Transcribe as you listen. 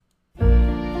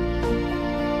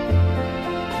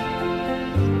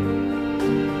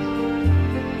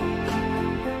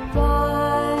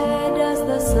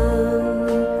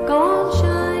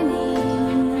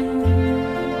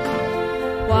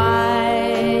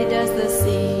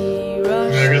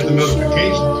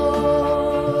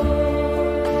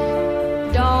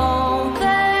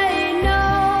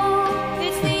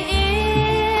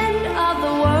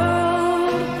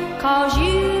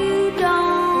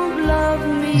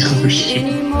Oh, shit.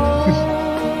 anymore.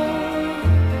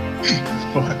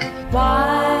 Fuck.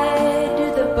 Why do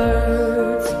the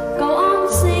birds go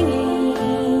on singing?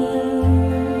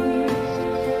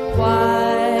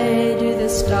 Why do the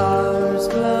stars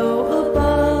glow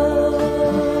above?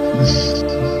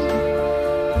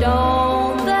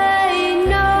 Don't they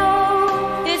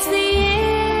know it's the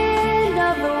end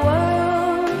of the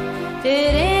world?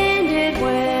 It ended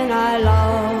when I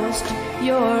lost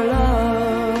your love.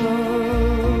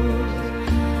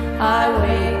 I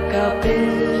wake up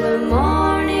in the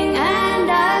morning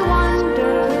and I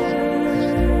wonder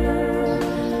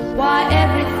why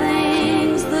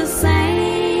everything's the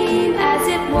same as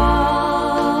it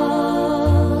was.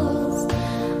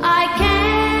 I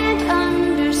can't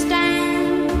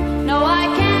understand, no I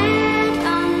can't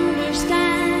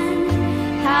understand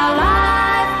how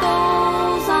life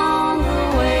goes on the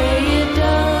way it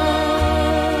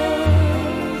does.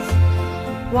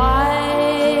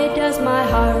 Why does my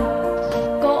heart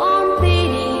go on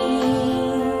beating?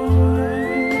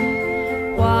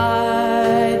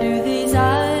 Why do these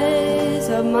eyes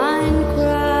of mine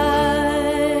cry?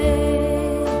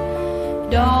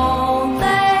 Don't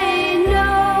they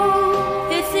know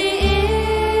it's the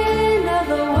end of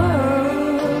the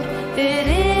world? It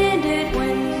ended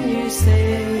when you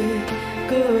said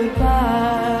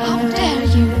goodbye. How dare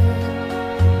you?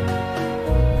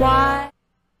 Why?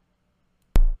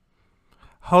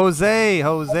 Jose,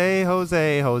 Jose,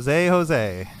 Jose, Jose,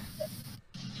 Jose.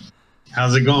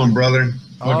 How's it going, brother?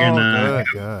 Fucking, Oh,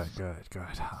 good.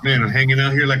 man, I'm hanging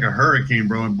out here like a hurricane,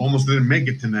 bro. I almost didn't make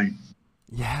it tonight.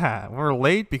 Yeah, we're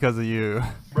late because of you.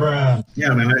 Yeah,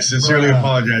 man, I sincerely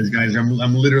apologize, guys.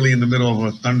 I'm literally in the middle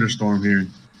of a thunderstorm here,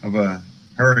 of a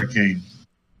hurricane.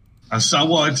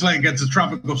 Well, it's a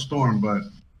tropical storm, but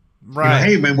Right.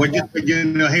 hey, man,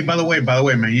 hey, by the way,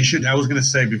 man, I was gonna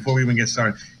say before we even get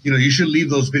started, you should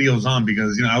leave those videos on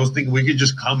because I was thinking we could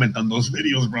just comment on those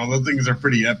videos, bro. Those things are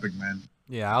pretty epic, man.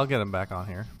 Yeah, I'll get him back on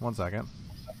here. 1 second.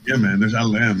 Yeah, man.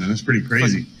 Man. That's pretty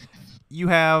crazy. You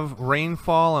have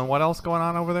rainfall and what else going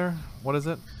on over there? What is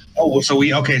it? Oh, well, there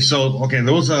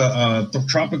was a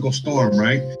tropical storm,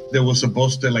 right? That was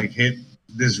supposed to like hit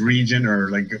this region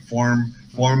or like form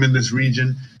in this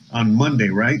region on Monday,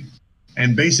 right?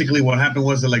 And basically what happened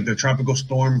was that like the tropical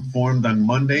storm formed on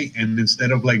Monday, and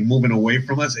instead of like moving away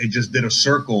from us, it just did a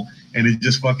circle, and it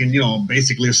just fucking,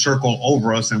 basically a circle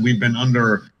over us, and we've been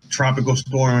under tropical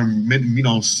storm.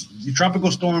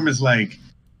 Tropical storm is like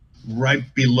right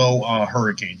below a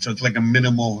hurricane, so it's like a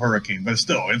minimal hurricane, but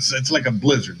still, it's like a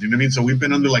blizzard. You know what I mean? So we've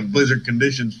been under like blizzard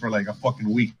conditions for like a fucking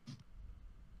week.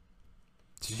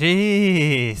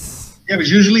 Jeez. Yeah, but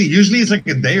usually it's like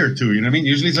a day or two. You know what I mean?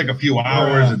 Usually it's like a few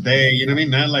hours a day. You know what I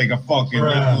mean? Not like a fucking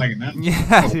nothing like that.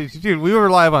 Yeah, dude, we were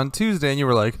live on Tuesday, and you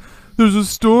were like, "There's a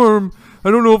storm.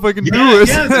 I don't know if I can do it."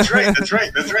 Yeah, that's right.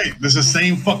 This is the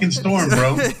same fucking storm,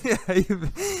 bro. Yeah,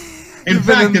 you've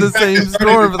been in the same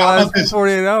storm for the last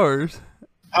 48 hours.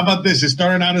 How about this? It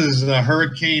started out as a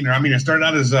hurricane, it started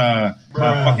out as a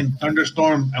fucking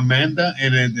thunderstorm Amanda,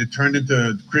 and it turned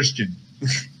into Christian.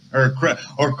 or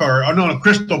no,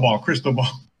 Crystal Ball.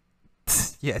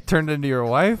 Yeah, it turned into your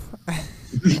wife?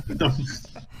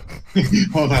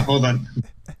 Hold on.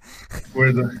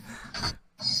 Where's the...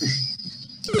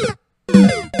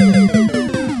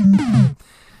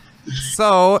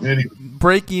 So, Anyway.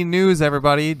 breaking news,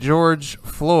 everybody. George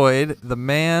Floyd, the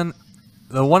man,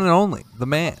 the one and only, the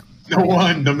man.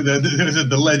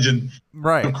 The legend.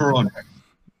 Right. The Corona.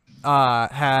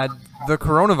 Had the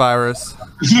coronavirus.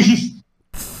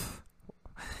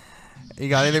 You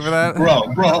got anything for that?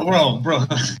 Bro.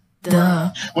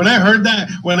 Duh. When I heard that,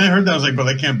 I was like, bro,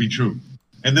 that can't be true.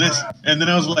 And then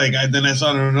I was like, then I saw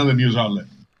it on another news outlet.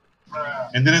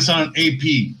 And then I saw it on AP.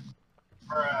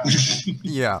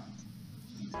 Yeah.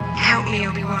 Help me,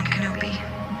 Obi-Wan Kenobi.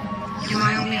 You're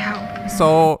my only hope.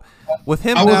 So, with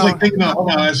him I was now, like thinking, hold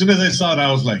on. As soon as I saw it,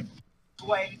 I was like,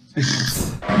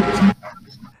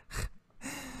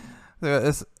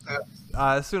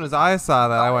 as soon as I saw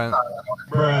that, I went,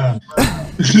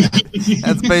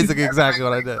 that's basically exactly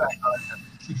what I did.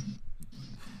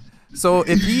 So,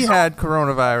 if he had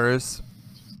coronavirus,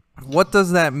 what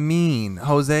does that mean,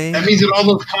 Jose? that means that all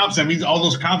those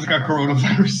cops got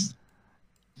coronavirus.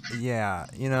 Yeah,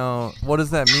 what does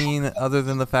that mean other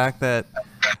than the fact that...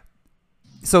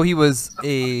 So he was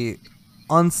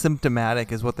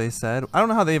unsymptomatic is what they said. I don't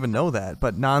know how they even know that,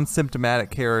 but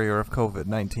non-symptomatic carrier of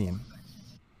COVID-19.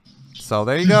 So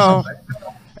there you go.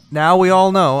 Now we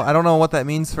all know. I don't know what that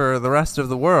means for the rest of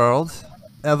the world,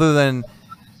 other than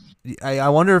I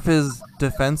wonder if his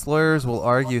defense lawyers will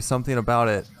argue something about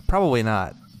it. Probably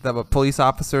not. that what police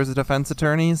officers are defense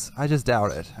attorneys? I just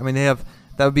doubt it. I mean, that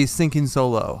would be sinking so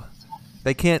low.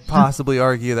 They can't possibly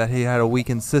argue that he had a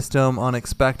weakened system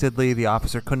unexpectedly. The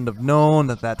officer couldn't have known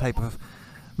that type of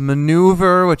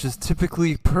maneuver, which is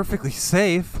typically perfectly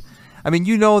safe. I mean,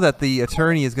 you know that the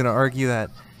attorney is going to argue that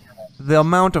the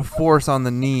amount of force on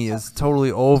the knee is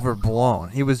totally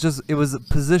overblown. It was a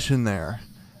position there.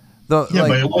 But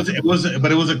it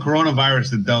was a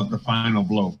coronavirus that dealt the final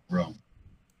blow, bro.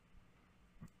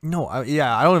 No, I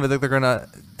don't even think they're going to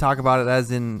talk about it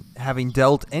as in having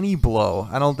dealt any blow.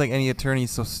 I don't think any attorney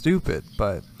is so stupid,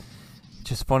 but it's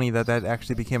just funny that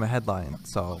actually became a headline.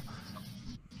 So,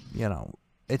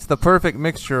 it's the perfect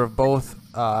mixture of both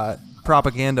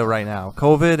propaganda right now,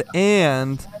 COVID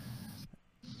and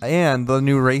the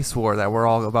new race war that we're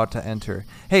all about to enter.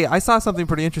 Hey, I saw something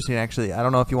pretty interesting, actually. I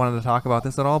don't know if you wanted to talk about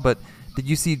this at all, but did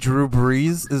you see Drew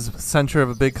Brees is center of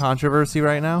a big controversy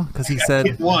right now? Because he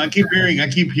said... Well, I keep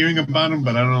hearing about him,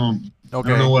 but I don't know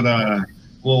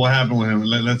what happened with him.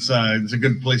 Let's it's a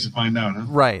good place to find out, huh?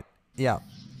 Right, yeah.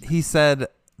 He said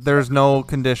there's no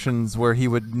conditions where he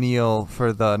would kneel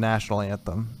for the national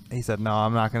anthem. He said, no,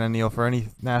 I'm not going to kneel for any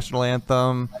national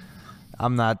anthem.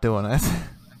 I'm not doing it.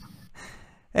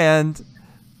 And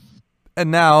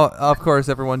now, of course,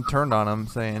 everyone turned on him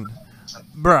saying,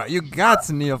 bruh, you got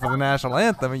to kneel for the national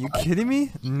anthem. Are you kidding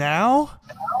me? Now?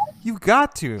 You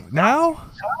got to. Now?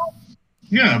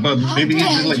 Yeah, but maybe he's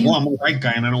just like, well, I'm a white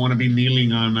guy and I don't want to be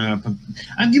kneeling on... and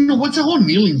what's the whole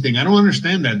kneeling thing? I don't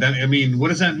understand that. I mean, what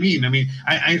does that mean? I mean,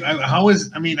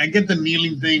 I get the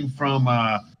kneeling thing from,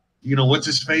 what's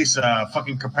his face?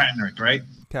 Fucking Kaepernick, right?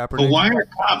 Kaepernick. But why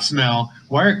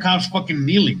are cops fucking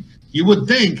kneeling? You would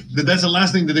think that that's the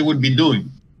last thing that they would be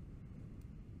doing.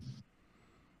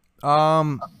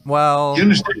 Well... You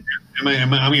understand? I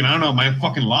don't know. Am I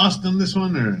fucking lost on this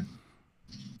one, or...?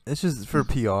 It's just for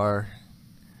PR.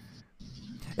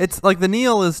 It's like the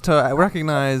kneel is to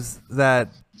recognize that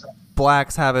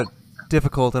blacks have it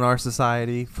difficult in our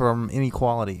society from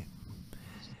inequality.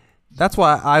 That's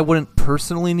why I wouldn't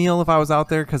personally kneel if I was out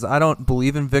there, because I don't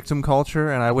believe in victim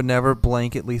culture, and I would never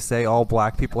blanketly say all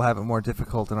black people have it more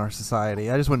difficult in our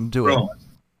society. I just wouldn't do it.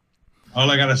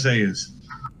 All I gotta say is...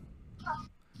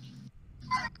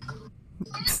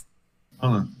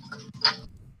 Hold on.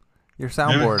 Your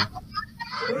soundboard.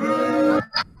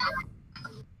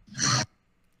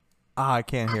 I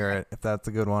can't hear it. If that's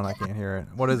a good one, I can't hear it.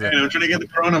 What is it? I'm trying to get the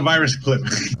coronavirus clip.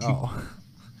 Oh.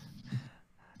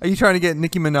 Are you trying to get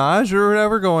Nicki Minaj or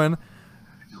whatever going,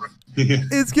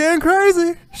 it's getting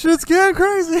crazy. Shit's getting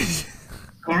crazy.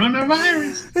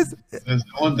 Coronavirus.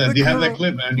 Do you have that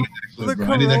clip? I need that clip, bro.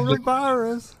 I need that clip.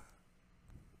 Coronavirus.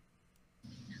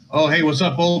 Oh, hey, what's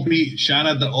up, Opie? Shout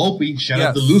out to Opie. Shout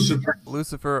out to Lucifer.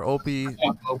 Lucifer, Opie.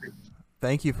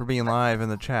 Thank you for being live in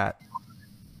the chat.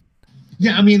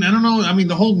 Yeah, I mean, I don't know. I mean,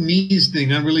 the whole knees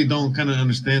thing, I really don't kind of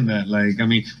understand that. Like, I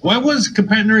mean, why was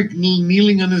Kaepernick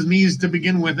kneeling on his knees to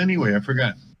begin with anyway? I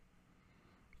forgot.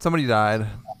 Somebody died.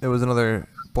 It was another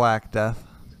black death.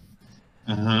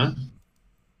 Uh-huh.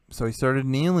 So he started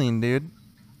kneeling, dude.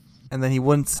 And then he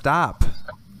wouldn't stop.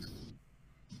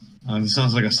 This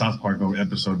sounds like a South Park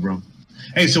episode, bro.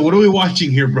 Hey, so what are we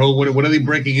watching here, bro? What are they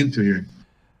breaking into here?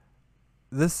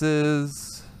 This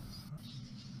is...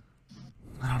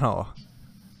 I don't know.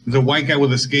 The white guy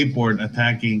with a skateboard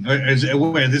attacking. Is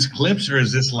this clips or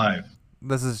is this live?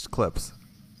 This is clips.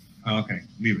 Oh, okay,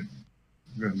 leave it.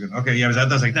 Good. Okay, yeah, that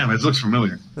does like damn. It looks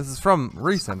familiar. This is from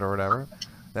recent or whatever.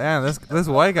 Damn, this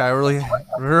white guy really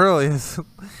is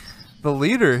the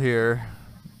leader here.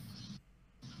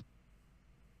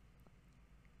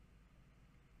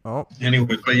 Oh.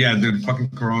 Anyways, but yeah, dude, fucking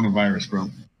coronavirus, bro.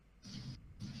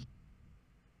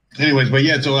 Anyways, but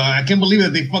yeah, so I can't believe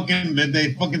that they fucking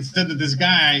said that this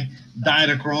guy died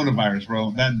of coronavirus,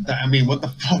 bro. I mean, what the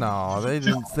fuck? No, they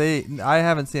didn't say. I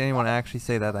haven't seen anyone actually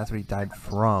say that. That's what he died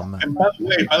from. And by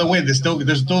the way, there's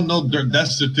still no death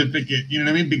certificate. You know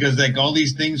what I mean? Because like all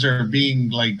these things are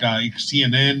being like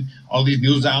CNN, all these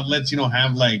news outlets,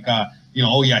 have like.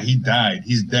 Oh yeah, he died.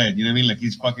 He's dead. You know what I mean? Like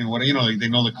he's fucking what? Like they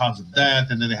know the cause of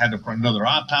death, and then they had another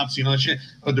autopsy, shit.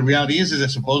 But the reality is that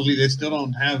supposedly they still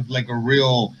don't have like a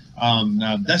real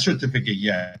death certificate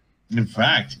yet. In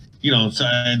fact, so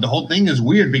the whole thing is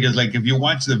weird because like if you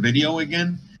watch the video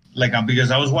again, like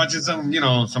because I was watching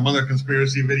some other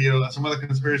conspiracy video, some other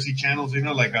conspiracy channels,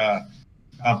 like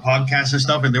podcasts and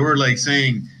stuff, and they were like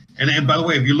saying, and by the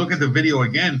way, if you look at the video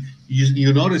again,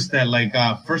 you notice that like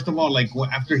first of all, like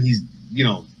after he's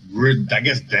I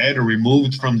guess dead or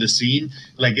removed from the scene,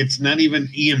 like it's not even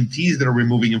EMTs that are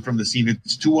removing him from the scene.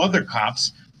 It's two other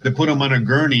cops that put him on a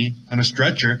gurney, on a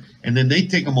stretcher, and then they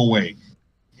take him away.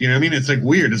 You know what I mean? It's like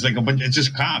weird. It's like a bunch. It's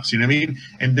just cops. You know what I mean?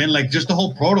 And then like just the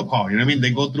whole protocol. You know what I mean?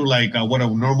 They go through like what a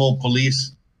normal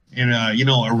police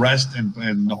arrest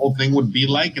and the whole thing would be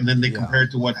like, and then they compare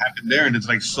it to what happened there, and it's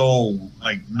like so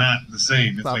like not the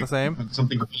same. It's not like the same.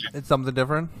 It's something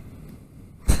different.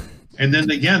 And then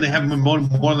again, they have more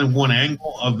than one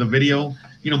angle of the video.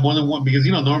 More than one, because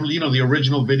normally the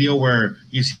original video where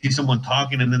you see someone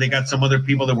talking and then they got some other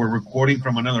people that were recording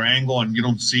from another angle and you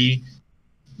don't see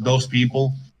those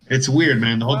people. It's weird,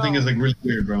 man. The whole thing is like really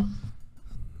weird, bro.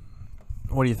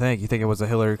 What do you think? You think it was a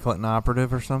Hillary Clinton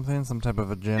operative or something? Some type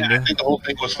of agenda? Yeah, I think the whole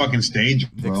thing was fucking staged,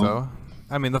 bro. Think so?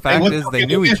 I mean, the fact is they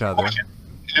knew each other.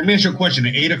 Let me ask you a question.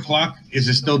 At 8 o'clock, is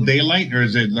it still daylight or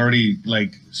is it already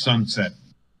like sunset?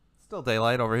 Still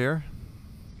daylight over here.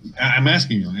 I'm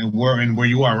asking you, and where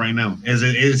you are right now. Is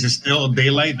it still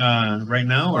daylight right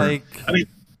now? Or, like, I mean,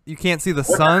 you can't see the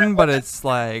sun, but it's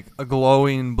like a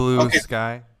glowing blue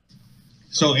sky.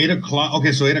 So 8 o'clock.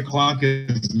 Okay, so 8 o'clock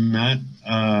is not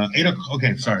 8 o'clock.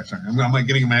 Okay, sorry. I'm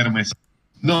getting mad at myself.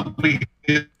 No,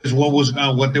 because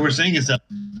what they were saying is that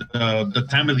the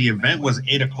time of the event was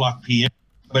 8 o'clock p.m.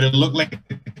 But it looked like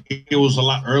it was a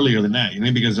lot earlier than that,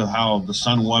 because of how the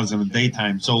sun was in the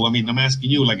daytime. So I mean, I'm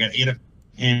asking you, like at 8 o'clock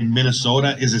in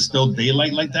Minnesota, is it still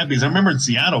daylight like that? Because I remember in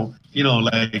Seattle,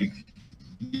 it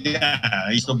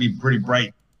used to be pretty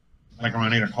bright, like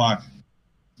around 8 o'clock.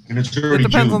 And it's already It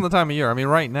depends June. on the time of year. I mean,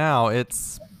 right now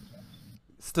it's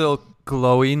still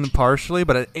glowing partially,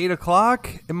 but at 8 o'clock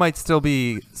it might still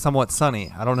be somewhat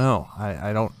sunny. I don't know.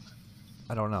 I don't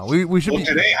know. We should be.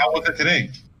 Today? How was it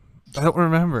today? I don't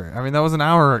remember. I mean, that was an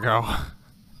hour ago.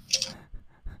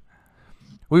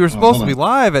 We were supposed to be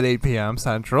live at 8 p.m.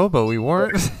 Central, but we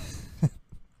weren't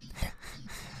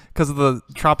because of the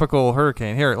tropical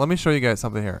hurricane. Here, let me show you guys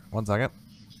something here. 1 second.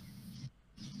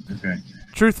 Okay.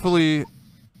 Truthfully,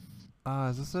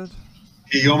 is this it?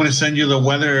 You want me to send you the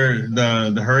weather,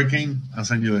 the hurricane? I'll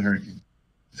send you the hurricane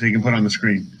so you can put it on the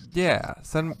screen. Yeah,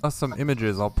 send us some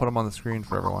images. I'll put them on the screen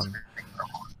for everyone.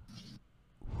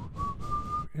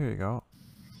 Here you go.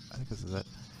 I think this is it.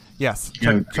 Yes,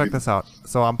 check this out.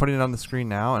 So I'm putting it on the screen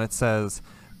now, and it says,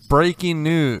 breaking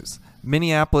news.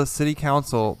 Minneapolis City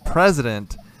Council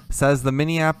president says the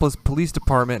Minneapolis Police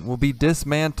Department will be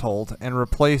dismantled and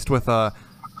replaced with a,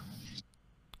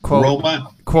 quote,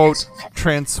 robot? Quote,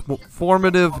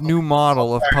 transformative new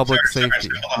model of public safety.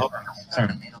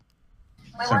 Sorry.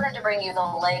 We wanted to bring you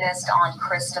the latest on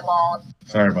Cristobal.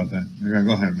 Sorry about that.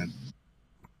 Go ahead, man.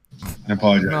 I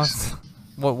apologize.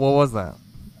 What was that?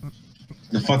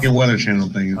 The fucking Weather Channel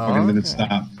thing. Fucking didn't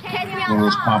stop. One of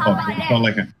those pop-ups. It felt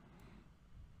like a...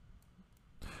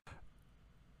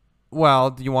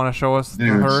 Well, do you want to show us the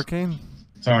hurricane?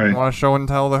 Sorry. You want to show and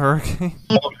tell the hurricane?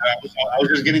 I was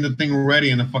just getting the thing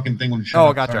ready and the fucking thing would shut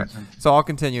up. Gotcha. Sorry. So I'll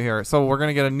continue here. So we're going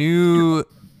to get a new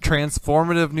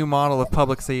transformative new model of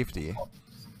public safety.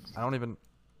 I don't even...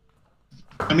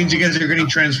 That means you guys are getting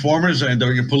Transformers and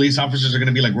your police officers are going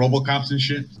to be like Robocops and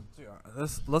shit?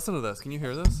 Listen to this. Can you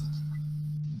hear this?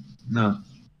 No.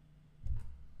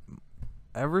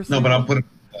 But I'll put it...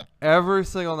 Every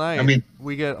single night,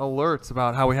 we get alerts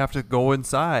about how we have to go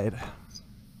inside.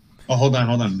 Oh, hold on.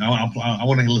 I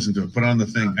want to listen to it. Put it on the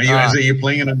thing. Are you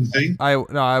playing it on the thing? I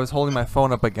was holding my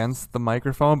phone up against the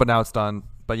microphone, but now it's done.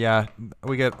 But yeah,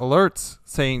 we get alerts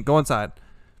saying go inside.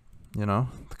 The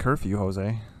curfew,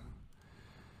 Jose.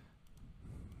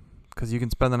 Because you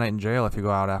can spend the night in jail if you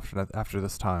go out after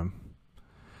this time.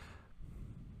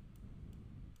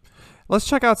 Let's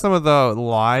check out some of the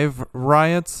live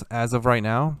riots as of right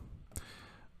now.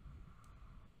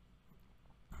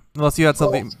 Unless you had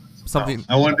something.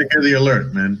 I wanted to hear the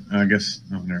alert, man. I guess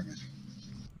I'm nervous.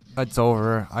 It's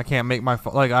over. I can't make my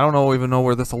phone. Like, I don't even know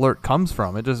where this alert comes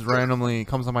from. It just randomly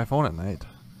comes on my phone at night.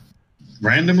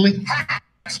 Randomly?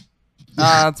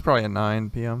 It's probably at 9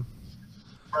 p.m.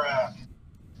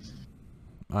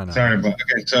 I know. Sorry, but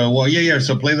okay. So,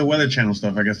 So play the Weather Channel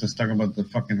stuff. I guess let's talk about the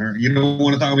fucking hurricane. You don't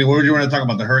want to talk about what would you want to talk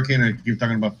about? The hurricane, or keep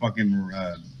talking about fucking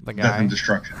the guy. death and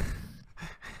destruction?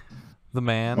 The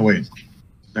man. Oh wait,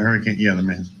 the hurricane. Yeah, the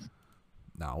man.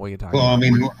 No, what are you talking Well, about? I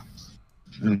mean, I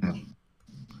don't know.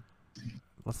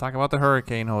 Let's talk about the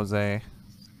hurricane, Jose.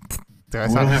 We don't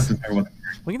have to talk about.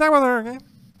 We can talk about the hurricane.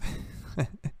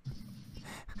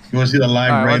 You want to see the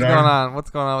live radar? What's going on? What's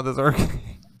going on with this hurricane?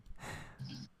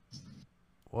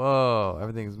 Whoa,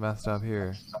 everything's messed up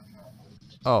here.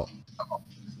 Oh.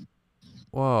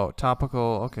 Whoa,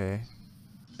 topical, okay.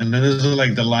 And then this is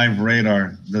like the live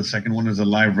radar. The second one is the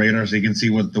live radar, so you can see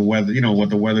what the weather, what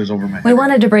the weather's over my head. We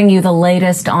wanted to bring you the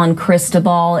latest on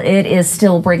Cristobal. It is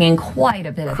still bringing quite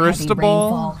a bit of heavy Cristobal?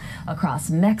 rainfall across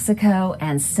Mexico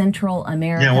and Central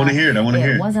America. Yeah, I want to hear it.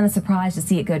 It wasn't a surprise to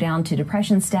see it go down to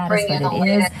depression status, but it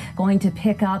is going to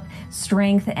pick up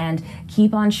strength and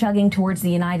keep on chugging towards the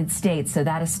United States. So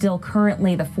that is still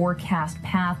currently the forecast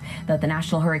path that the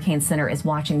National Hurricane Center is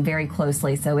watching very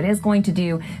closely. So it is going to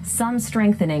do some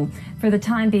strengthening. For the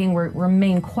time being, we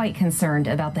remain quite concerned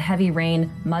about the heavy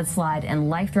rain, mudslide, and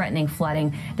life-threatening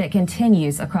flooding that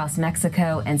continues across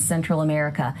Mexico and Central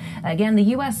America. Again, the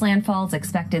U.S. landfall is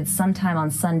expected sometime on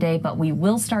Sunday, but we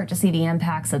will start to see the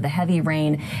impacts of the heavy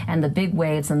rain and the big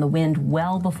waves and the wind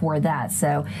well before that.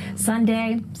 So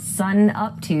Sunday, sun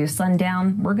up to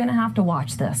sundown, we're going to have to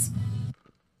watch this.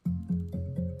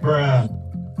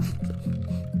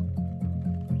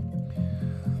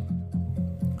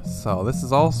 So this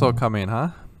is also coming, huh?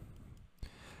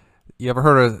 You ever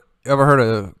heard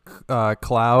of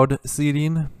cloud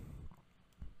seeding?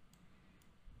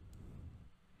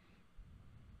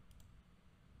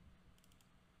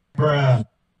 I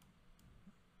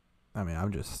mean,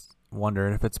 I'm just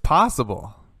wondering if it's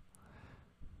possible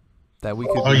that we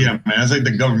could. Oh yeah, man, it's like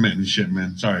the government and shit,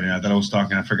 man. Sorry, I thought I was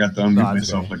talking. I forgot to unmute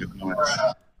myself like a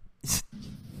dumbass.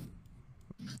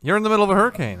 You're in the middle of a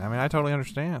hurricane. I mean, I totally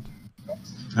understand.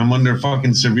 I'm under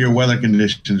fucking severe weather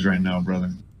conditions right now,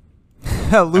 brother.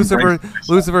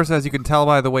 Lucifer says you can tell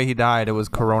by the way he died it was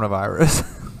coronavirus.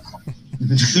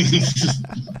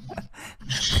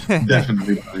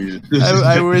 Definitely.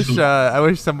 I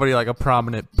wish somebody like a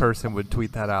prominent person would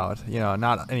tweet that out. You know,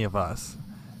 not any of us.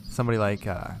 Somebody like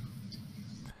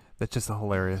that's just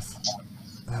hilarious.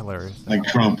 Like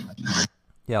Trump.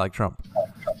 Yeah, like Trump,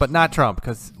 but not Trump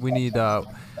because we need.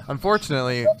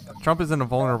 Unfortunately, Trump is in a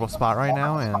vulnerable spot right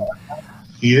now, and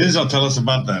he is. I'll tell us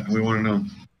about that. We want to know.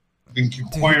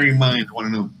 Inquiring mind want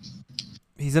to know.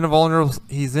 He's in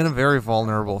a very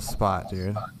vulnerable spot,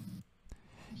 dude.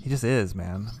 He just is,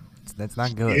 man. That's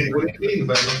not good. Hey, what do you mean,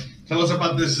 brother? Tell us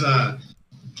about this.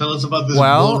 Tell us about this.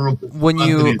 Well,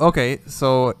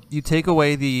 so you take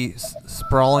away the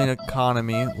sprawling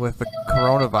economy with the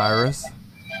coronavirus.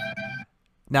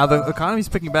 Now the economy's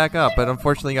picking back up, but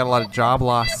unfortunately, you got a lot of job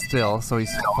loss still. So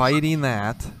he's fighting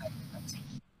that.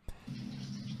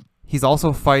 He's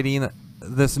also fighting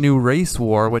this new race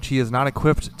war, which he is not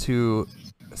equipped to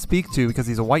speak to because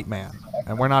he's a white man,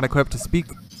 and we're not equipped to speak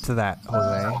to that,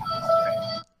 Jose.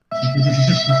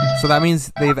 So that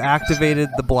means they've activated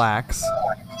the blacks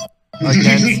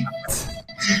against.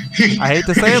 I hate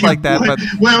to say it like that, but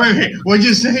wait. What'd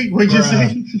you say?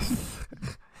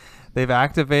 They've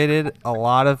activated a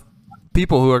lot of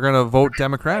people who are going to vote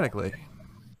democratically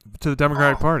to the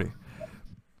Democratic Party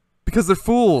because they're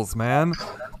fools, man.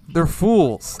 They're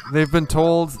fools. They've been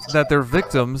told that they're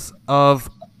victims of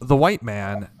the white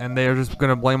man, and they're just going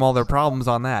to blame all their problems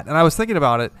on that. And I was thinking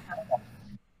about it.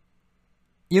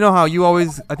 You know how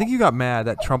I think you got mad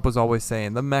that Trump was always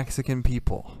saying the Mexican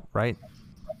people, right?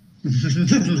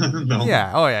 No.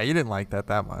 Yeah. Oh, yeah. You didn't like that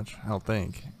much, I don't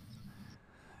think.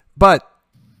 But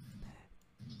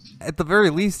at the very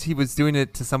least, he was doing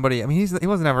it to somebody. I mean, he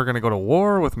wasn't ever going to go to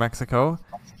war with Mexico,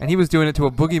 and he was doing it to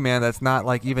a boogeyman that's not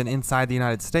like even inside the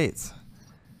United States,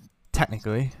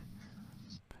 technically.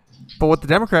 But what the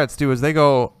Democrats do is they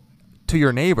go to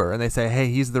your neighbor and they say, "Hey,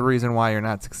 he's the reason why you're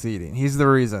not succeeding. He's the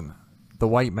reason, the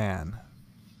white man."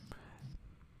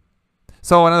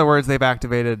 So, in other words, they've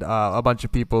activated a bunch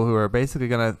of people who are basically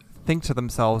going to think to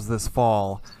themselves this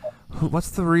fall, what's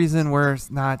the reason we're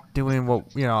not doing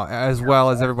as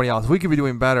well as everybody else? We could be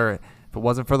doing better if it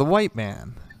wasn't for the white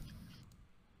man.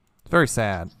 It's very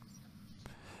sad.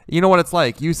 You know what it's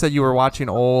like? You said you were watching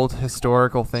old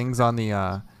historical things on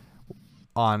the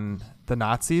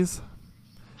Nazis.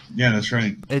 Yeah, that's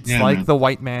right. It's man. the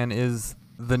white man is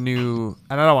the new,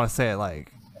 and I don't want to say it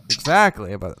like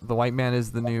exactly, but the white man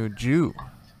is the new Jew.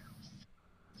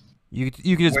 You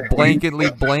can just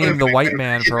blanketly blame the white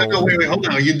man for. Wait, hold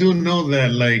on. You do know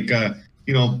that,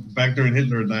 back during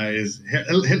Hitler days,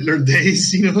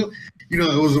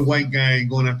 it was a white guy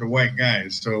going after white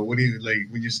guys. So what do you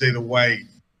when you say the white?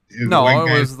 No,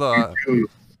 it was the.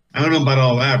 I don't know about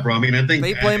all that, bro. I mean, I think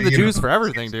they blame the Jews for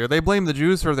everything, dude. They blame the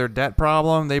Jews for their debt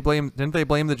problem. Didn't they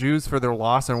blame the Jews for their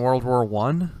loss in World War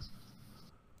I?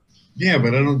 Yeah,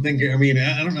 but I don't think. I mean,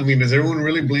 is everyone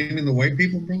really blaming the white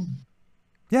people, bro?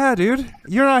 Yeah, dude.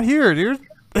 You're not here, dude.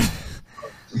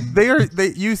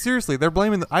 Seriously, they're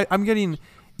blaming. I'm getting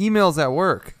emails at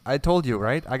work. I told you,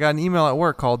 right? I got an email at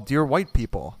work called "Dear White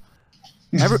People."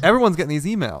 Everyone's getting these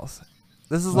emails.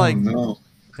 This is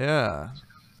yeah.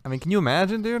 I mean, can you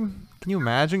imagine, dude? Can you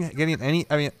imagine getting any?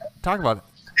 I mean, talk about it.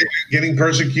 Getting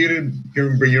persecuted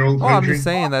for your own country. Oh, I'm just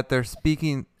saying that they're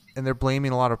speaking and they're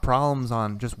blaming a lot of problems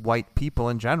on just white people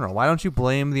in general. Why don't you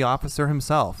blame the officer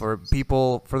himself or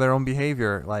people for their own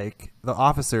behavior, like the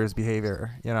officer's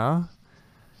behavior? You know,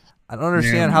 I don't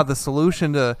understand how the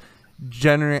solution to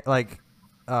generate like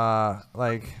I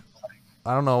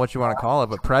don't know what you want to call it,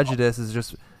 but prejudice is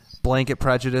just blanket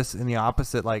prejudice in the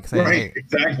opposite, like saying, right,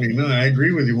 exactly. No, I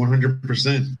agree with you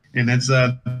 100%. And that's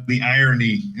the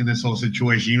irony in this whole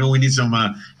situation. You know, we need some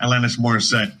Alanis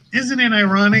Morissette. Isn't it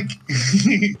ironic?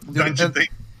 Don't you think?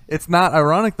 It's not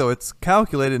ironic though. It's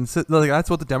calculated, and like, that's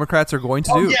what the Democrats are going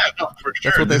to do. Yeah, no, for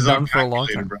sure. That's what they've done for a long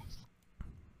time. Bro.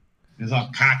 It's all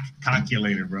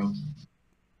calculated, bro.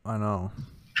 I know.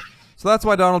 So that's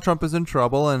why Donald Trump is in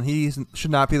trouble, and he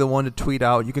should not be the one to tweet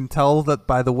out. You can tell that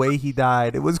by the way he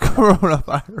died, it was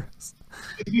coronavirus.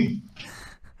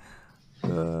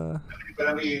 But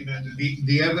I mean,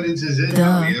 the evidence is in.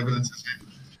 The evidence is in.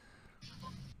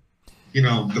 You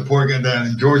know, the poor guy,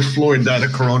 George Floyd died of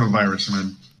coronavirus,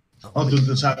 man. Oh, ¿tú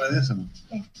sabes de eso?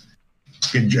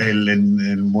 Que el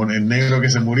negro que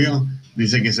se murió,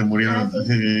 dice que se murió.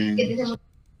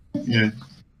 Yeah.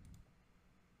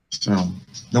 So,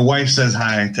 the wife says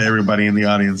hi to everybody in the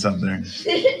audience up there.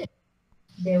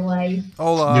 The wife.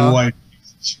 Hola. The wife.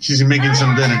 She's making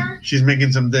some dinner. She's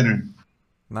making some dinner.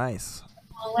 Nice.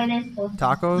 Buena esposa.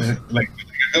 Tacos?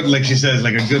 Like she says,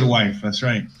 like a good wife. That's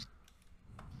right.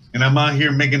 And I'm out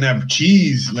here making that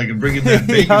cheese, like bringing that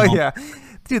bacon. Oh, home. yeah.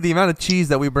 Dude, the amount of cheese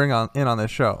that we bring in on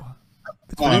this show.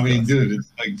 Oh, I mean, dude, it's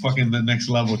like fucking the next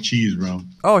level cheese, bro.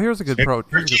 Oh, here's a good pro.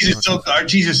 Our cheese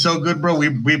is so good, bro.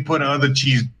 We put other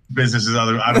cheese businesses out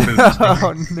of business.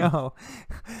 Oh, no.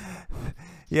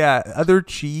 Yeah, other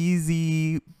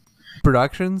cheesy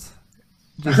productions.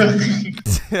 We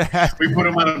put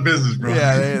them out of business, bro.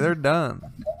 Yeah, they're done.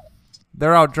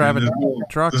 They're out driving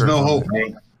trucks. There's no hope,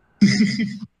 bro.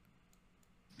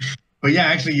 But yeah,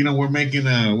 actually, you know, we're making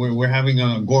we're having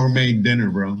a gourmet dinner,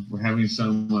 bro. We're having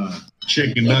some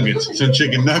chicken nuggets. Some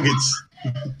chicken nuggets.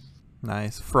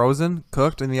 Nice. Frozen,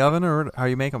 cooked in the oven, or how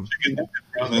you make them? Chicken nuggets,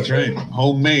 bro. That's right.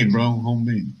 Homemade, bro.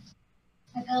 Homemade.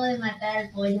 Acabo de matar el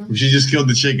pollo. She just killed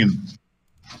the chicken.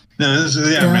 No, this is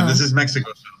man. This is Mexico.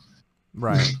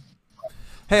 Right.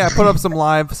 Hey, I put up some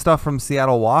live stuff from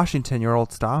Seattle, Washington, your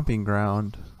old stomping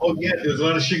ground. Oh yeah, there's a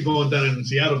lot of shit going down in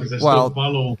Seattle because I still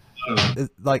follow.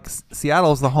 Like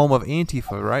Seattle's the home of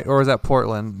Antifa, right? Or is that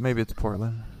Portland? Maybe it's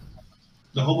Portland.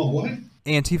 The home of what?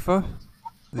 Antifa,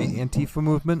 the Antifa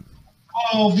movement.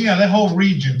 Oh yeah, that whole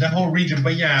region.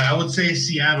 But yeah, I would say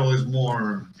Seattle is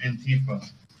more Antifa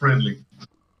friendly.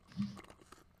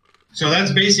 So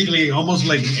that's basically almost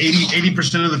like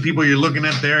 80% of the people you're looking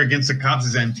at there against the cops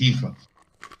is Antifa.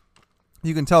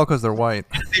 You can tell because they're white.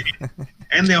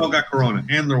 And they all got corona,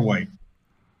 and they're white.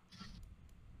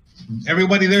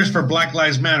 Everybody there's for Black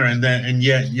Lives Matter, and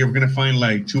yet you're gonna find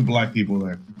like 2 black people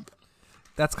there.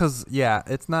 That's because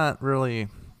it's not really.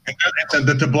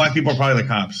 The black people are probably the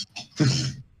cops.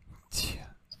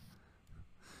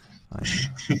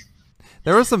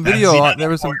 There was some video. There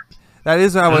was some.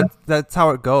 That's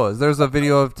how it goes. There's a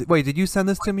video of. Wait, did you send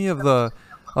this to me of the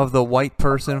white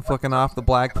person flicking off the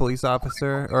black police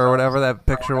officer or whatever that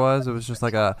picture was? It was just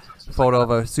like a photo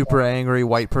of a super angry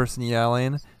white person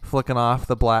yelling, flicking off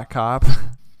the black cop.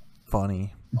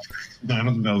 Funny. No, I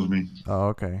don't think that was me. Oh,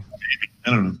 okay. I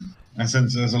don't know. I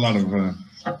sense there's a lot of.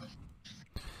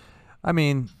 I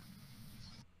mean,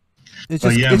 it's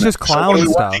just clown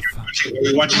stuff. Are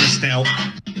we watching a stand?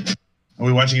 Are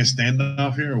we watching a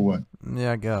standoff here or what?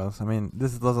 Yeah, I guess. I mean,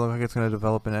 this doesn't look like it's going to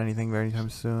develop into anything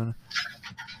anytime soon.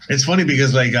 It's funny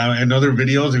because, like, in other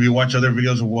videos, if you watch other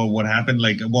videos of what happened,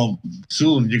 like, well,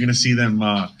 soon you're gonna see them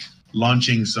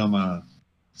launching some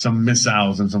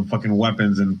missiles and some fucking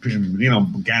weapons and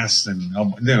gas and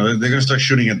they're gonna start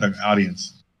shooting at the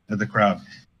audience, at the crowd.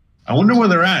 I wonder where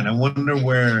they're at. I wonder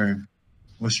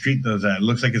what street those at. It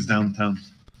looks like it's downtown.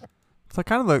 It's like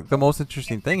kind of the most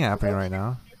interesting thing happening right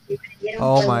now.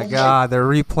 Oh my God, they're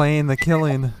replaying the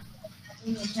killing.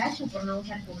 In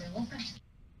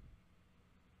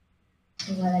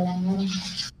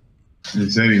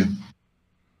serio.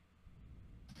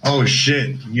 Oh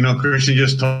shit! You know, Christian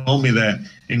just told me that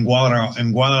in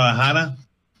Guadalajara,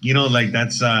 like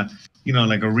that's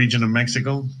like a region of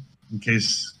Mexico. In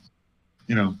case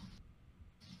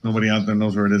nobody out there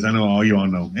knows where it is. I know all you all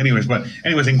know. Anyways,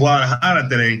 in Guadalajara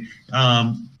today,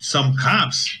 some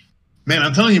cops. Man,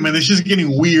 I'm telling you, man, this is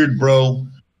getting weird, bro.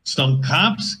 Some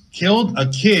cops killed a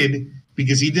kid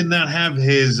because he did not have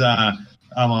his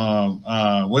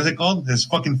what is it called? His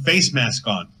fucking face mask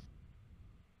on.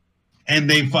 And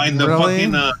they find the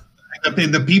fucking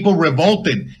the people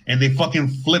revolted and they fucking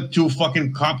flipped 2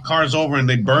 fucking cop cars over and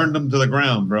they burned them to the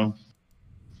ground, bro.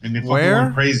 and they fucking Where?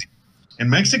 went crazy. In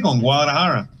Mexico, in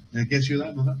Guadalajara. ¿En qué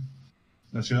ciudad? ¿No?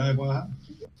 La ciudad de Guadalajara.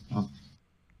 Oh.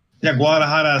 Yeah,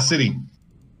 Guadalajara City.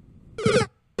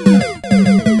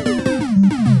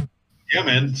 Yeah,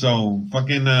 man. So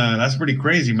fucking, that's pretty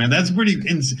crazy, man. That's pretty.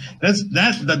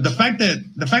 The fact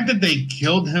that they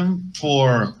killed him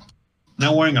for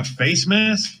not wearing a face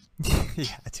mask.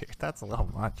 Yeah, dude, that's a little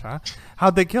much, huh?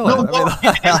 How'd they kill No, him?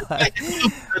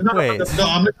 Wait.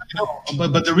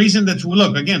 But the reason that's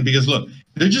look again because look,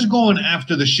 they're just going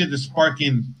after the shit that's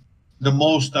sparking the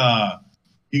most.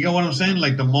 You get what I'm saying?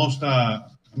 Like the most. I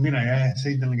gotta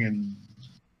say something again.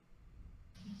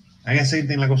 I gotta say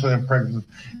something like also they're pregnant.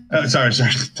 Sorry.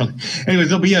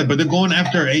 Anyways, no, but they're going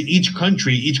after each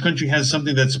country. Each country has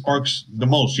something that sparks the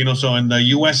most, you know. So in the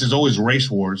U.S. is always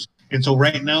race wars, and so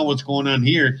right now what's going on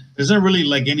here, there's not really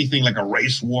like anything like a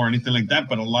race war or anything like that.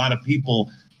 But a lot of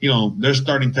people, you know, they're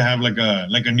starting to have like a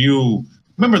new.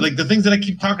 Remember, like the things that I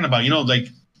keep talking about, you know, like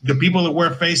the people that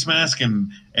wear face masks and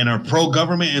are pro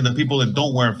government, and the people that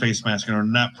don't wear a face mask and are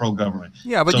not pro government.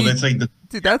 Yeah, but so that's like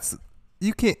dude, that's.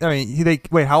 You can't. I mean,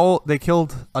 wait. How old? They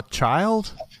killed a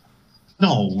child?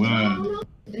 No. Oh,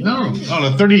 a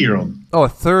 30-year-old. Oh, a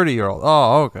 30-year-old.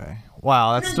 Oh, okay.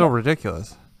 Wow, that's still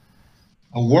ridiculous.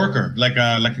 A worker, like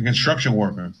a construction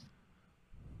worker.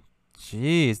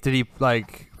 Jeez, did he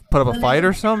like put up a fight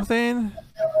or something?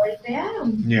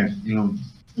 Yeah, you know.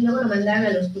 Y luego lo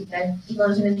mandaron al hospital. Y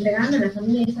cuando se lo entregaron a la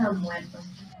familia estaba muerto.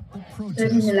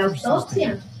 Entonces en la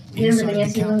autopsia. Inside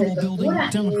the Capitol building,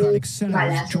 Democratic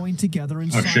senators joined together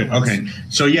in Oh shit! Okay,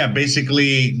 so yeah,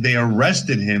 basically they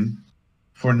arrested him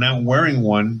for not wearing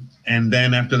one, and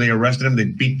then after they arrested him, they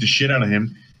beat the shit out of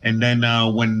him, and then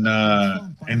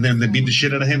then they beat the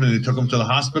shit out of him, and they took him to the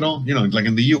hospital. You know, like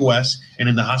in the U.S. and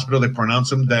in the hospital they pronounced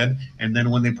him dead, and then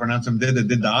when they pronounced him dead, they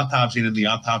did the autopsy, and in the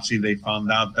autopsy they found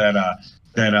out that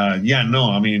I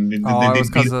mean, they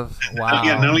beat him. Wow.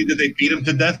 Yeah, not only did they beat him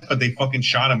to death, but they fucking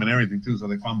shot him and everything too. So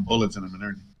they found bullets in him and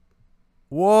everything.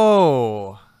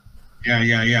 Whoa.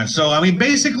 Yeah. So I mean,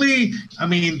 basically, I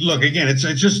mean, look again. It's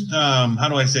just how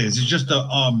do I say this? It's just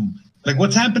like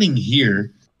what's happening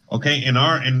here. Okay, in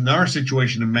our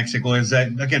situation in Mexico is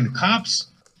that again, cops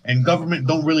and government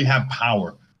don't really have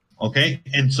power. Okay,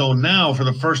 and so now for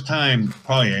the first time,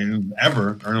 probably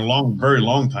ever or in a very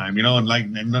long time, you know, and like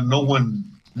no one,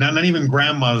 not even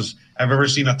grandmas have ever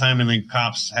seen a time when the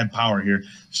cops had power here.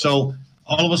 So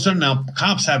all of a sudden now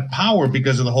cops have power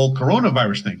because of the whole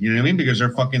coronavirus thing. You know what I mean? Because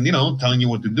they're fucking, you know, telling you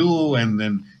what to do, and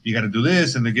then you got to do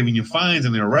this, and they're giving you fines,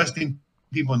 and they're arresting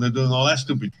people, and they're doing all that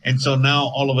stupid. And so now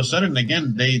all of a sudden,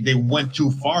 again, they went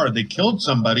too far. They killed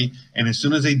somebody, and as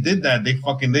soon as they did that, they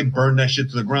burned that shit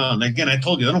to the ground. Again, I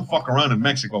told you, they don't fuck around in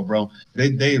Mexico, bro.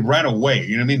 They right away,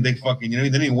 you know what I mean? They fucking, you know what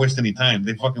I mean? They didn't waste any time.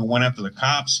 They fucking went after the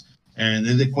cops, and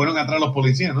they fueron atrás de los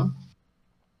policías, ¿no?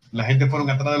 La gente fueron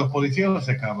atrás de los policías o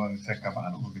se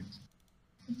escaparon. Okay.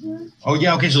 Oh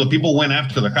yeah, okay, so the people went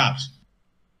after the cops.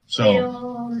 So.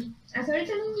 Pero hasta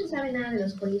ahorita no se sabe nada de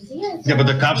los policías. Yeah, but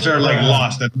the cops are like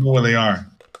lost. They don't know where they are.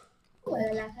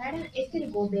 Guadalajara es que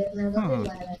el gobernador de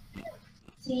Guadalajara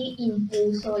sí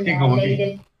impuso Sí, la como ley que-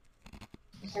 del...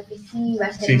 O sea que sí va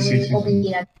a ser muy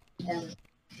obligatorio.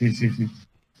 Sí.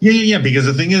 Yeah, because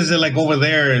the thing is that like over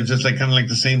there, it's just like kind of like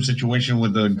the same situation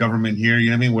with the government here,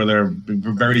 you know what I mean? Where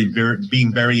they're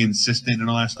being very insistent and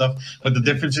all that stuff. But the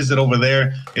difference is that over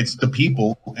there, it's the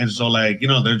people. And so like, you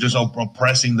know, they're just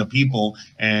oppressing the people.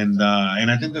 And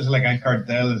I think there's like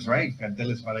carteles, right?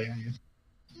 Carteles para allá.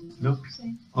 No?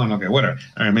 Oh, no, okay, whatever.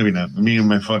 All right, maybe not. Me and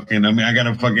my fucking, I mean, I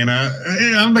gotta fucking,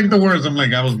 I'm like the worst. I'm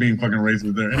like, I was being fucking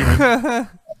racist there. Anyway.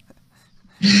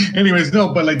 Anyways,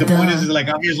 no, but like the point is like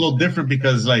out here is a little different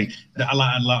because like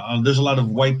there's a lot of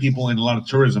white people and a lot of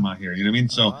tourism out here. You know what I mean?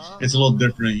 So it's a little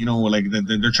different. You know, like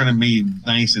they're trying to make it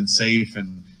nice and safe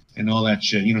and all that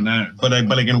shit. You know, not but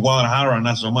like in Guadalajara,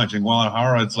 not so much. In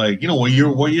Guadalajara, it's like, you know, what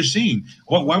you're seeing.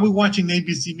 Why are we watching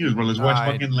ABC News, bro? Let's watch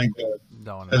fucking like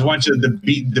let's watch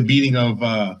the beating of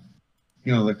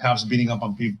you know, the cops beating up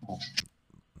on people.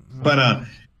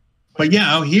 But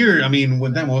yeah, out here, I mean,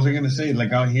 what was I gonna say?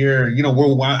 Like out here, you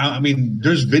know, I mean,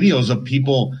 there's videos of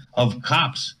people, of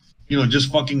cops, you know, just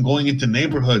fucking going into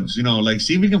neighborhoods, you know, like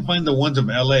see if we can find the ones of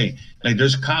LA. Like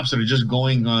there's cops that are just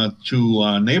going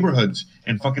to neighborhoods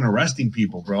and fucking arresting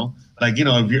people, bro. Like, you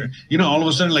know, if you're, you know, all of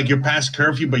a sudden, like you're past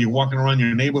curfew, but you're walking around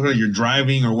your neighborhood, you're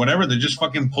driving or whatever, they're just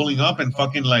fucking pulling up and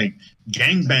fucking like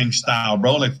gangbang style,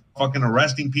 bro, like fucking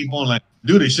arresting people and like,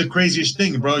 dude, it's the craziest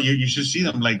thing, bro. You should see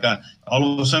them. Like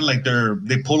all of a sudden, like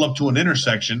they pull up to an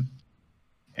intersection,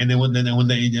 and then when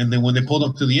they pulled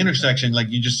up to the intersection, like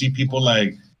you just see people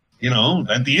like You know,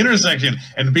 at the intersection,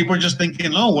 and people are just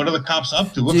thinking, "Oh, what are the cops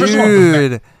up to?" Well, first of all,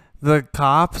 Dude, the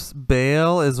cops'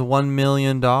 bail is $1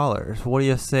 million. What do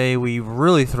you say we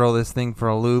really throw this thing for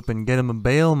a loop and get him a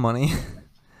bail money?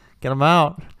 Get him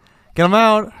out. Get him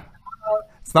out.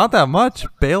 It's not that much.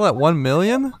 Bail at $1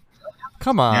 million?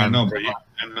 Come on. Yeah, I know, but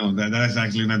I know that's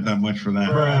actually not that much for that.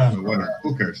 But whatever.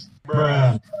 Who cares?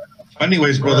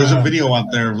 Anyways, bro, there's a video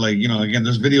out there of like, you know, again,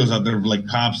 there's videos out there of like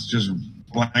cops just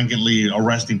blanketly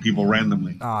arresting people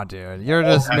randomly. Oh, dude, you're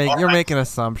just making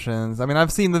assumptions. I mean,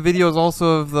 I've seen the videos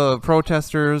also of the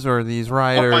protesters or these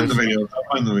rioters. I'll find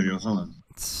the videos. Hold on.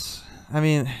 I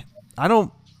mean, I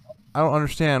don't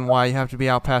understand why you have to be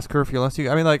out past curfew unless you.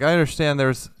 I mean, like, I understand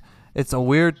it's a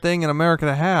weird thing in America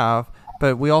to have,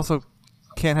 but we also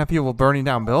can't have people burning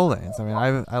down buildings. I mean,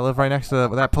 I live right next to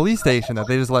that police station that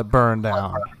they just let burn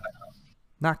down.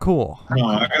 Not cool. No,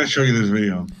 I gotta show you this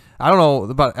video. I don't know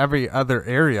about every other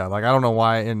area. Like, I don't know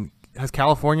why. Has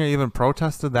California even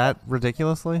protested that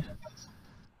ridiculously?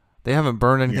 They haven't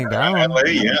burned anything down. LA,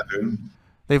 yeah, dude.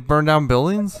 They've burned down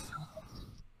buildings?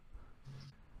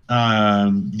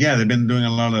 Yeah, they've been doing a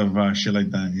lot of shit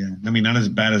like that, yeah. I mean, not as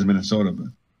bad as Minnesota, but...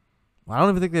 I don't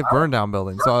even think they've burned down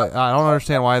buildings. So I don't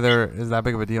understand why there is that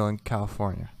big of a deal in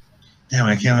California. Damn,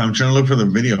 I'm trying to look for the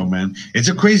video, man. It's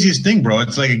the craziest thing, bro.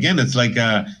 It's like, again, it's like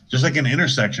just like an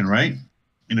intersection, right?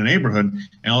 In a neighborhood,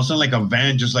 and all of a sudden, like a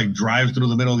van just like drives through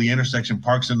the middle of the intersection,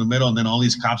 parks in the middle, and then all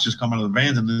these cops just come out of the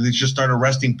vans, and then they just start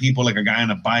arresting people, like a guy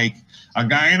on a bike, a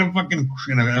guy in a fucking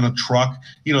in a truck.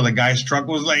 You know, the guy's truck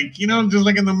was like, you know, just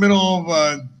like in the middle of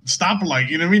a stoplight.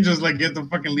 You know what I mean? Just like get the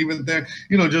fucking leave it there.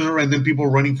 You know, just and then people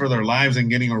running for their lives and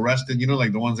getting arrested. You know,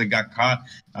 like the ones that got caught.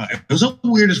 It was the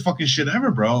weirdest fucking shit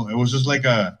ever, bro. It was just like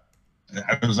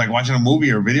it was like watching a movie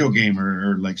or a video game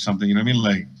or like something. You know what I mean?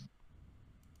 Like.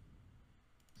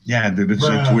 Yeah, dude, it's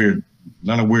weird. A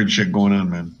lot of weird shit going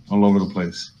on, man, all over the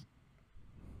place.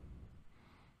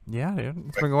 Yeah, dude,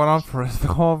 it's been going on for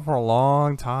a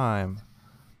long time.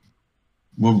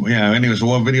 Well, yeah. Anyways, so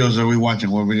what videos are we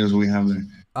watching? What videos do we have there?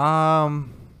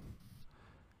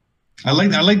 I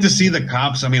like to see the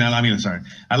cops. I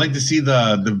like to see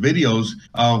the videos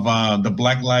of the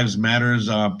Black Lives Matters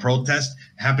protest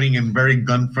happening in very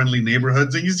gun-friendly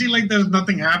neighborhoods, and you see like there's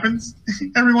nothing happens.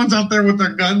 Everyone's out there with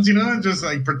their guns, you know, just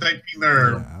like protecting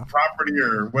their property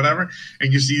or whatever.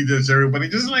 And you see this everybody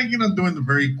just like, you know, doing the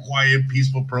very quiet,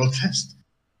 peaceful protest.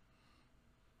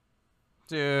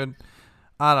 Dude,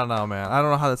 I don't know, man. I don't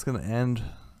know how that's gonna end.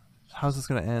 How's this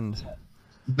gonna end?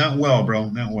 Not well, bro.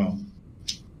 Not well.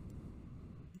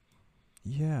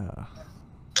 Yeah.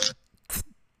 That's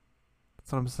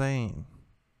what I'm saying.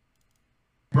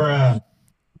 Bruh.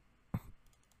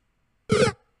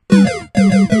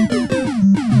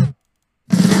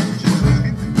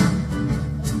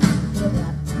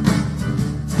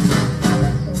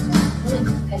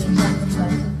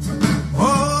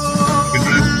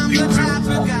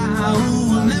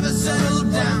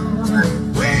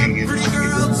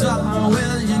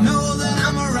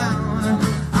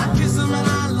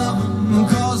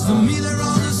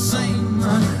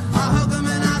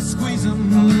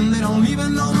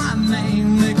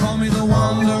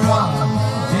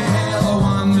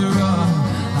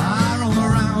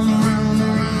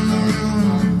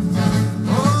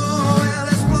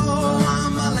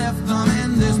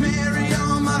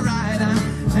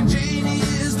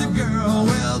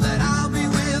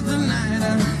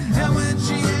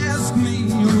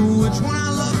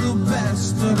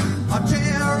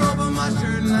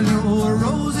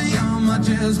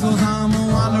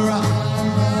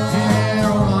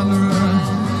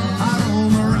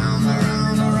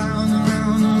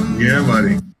 Yeah,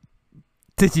 buddy.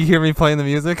 Did you hear me playing the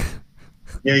music?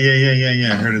 Yeah.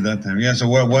 I heard it that time. Yeah. So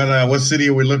what city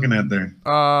are we looking at there?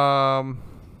 Let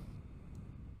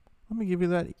me give you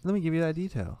that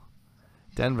detail.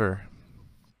 Denver.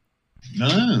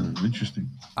 Oh, interesting.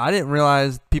 I didn't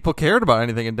realize people cared about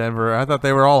anything in Denver. I thought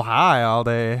they were all high all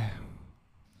day.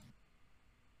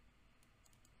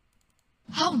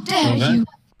 How dare you?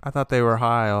 I thought they were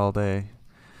high all day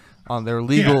on their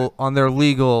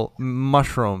legal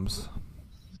mushrooms.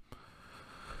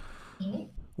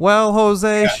 Well,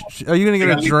 Jose, are you gonna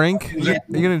get a drink? Are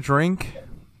you gonna drink?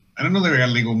 I don't know they got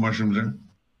legal mushrooms there.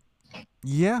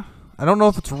 Yeah, I don't know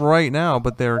if it's right now,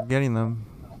 but they're getting them.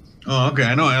 Oh, okay.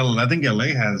 I know. I think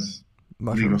LA has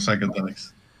legal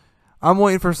psychedelics. I'm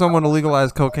waiting for someone to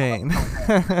legalize cocaine.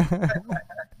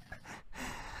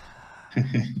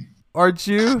 Aren't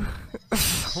you?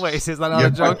 Wait, is that not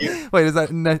a joke? Wait, is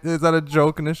that a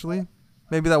joke initially?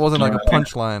 Maybe that wasn't like a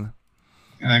punchline.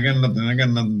 I got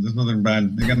nothing. There's nothing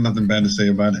bad. I got nothing bad to say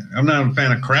about it. I'm not a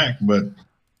fan of crack, but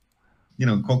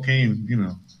cocaine.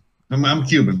 I'm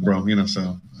Cuban, bro.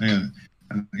 So yeah,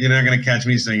 you're not gonna catch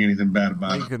me saying anything bad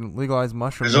about You it. can legalize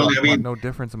mushrooms. There's only- No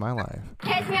difference in my life.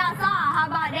 Catch me outside. How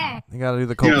about that? You gotta do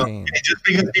the cocaine. Just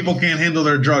because people can't handle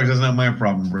their drugs, that's not my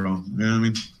problem, bro. You know what I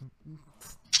mean?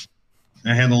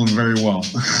 I handle them very well.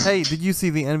 Hey, did you see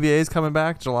the NBA's coming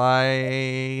back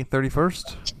July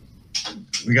 31st?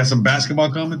 We got some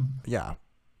basketball coming. Yeah.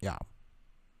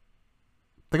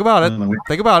 Think about it.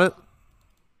 Think about it.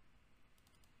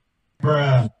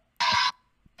 Bruh.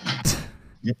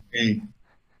 Yeah.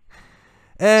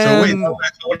 And So wait,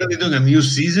 what are they doing? A new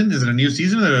season? Is it a new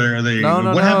season, or are they?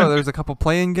 no. What happened? There's a couple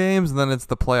playing games, and then it's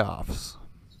the playoffs.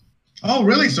 Oh,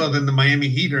 really? So then the Miami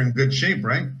Heat are in good shape,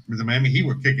 right? Because the Miami Heat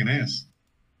were kicking ass.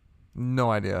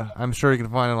 No idea. I'm sure you can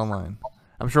find it online.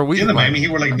 I'm sure we Yeah, can the find Miami it.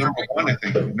 Heat were like number one, I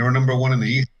think. They were number one in the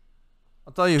East.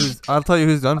 I'll tell you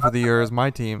who's done for the year is my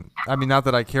team. I mean, not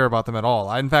that I care about them at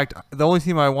all. In fact, the only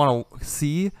team I want to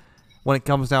see when it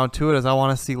comes down to it is I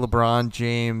want to see LeBron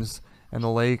James and the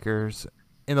Lakers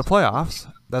in the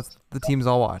playoffs. That's the teams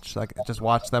I'll watch. Like, just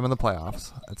watch them in the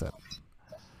playoffs. That's it.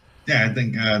 Yeah, I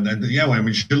think. Well,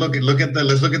 we should let's look at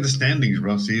the standings,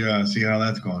 bro. See how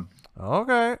that's going.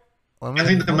 Okay. I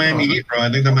think the Miami Heat, bro.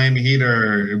 I think the Miami Heat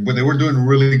but they were doing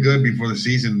really good before the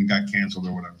season got canceled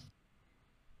or whatever.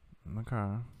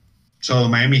 Okay. So the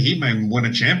Miami Heat might win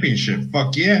a championship.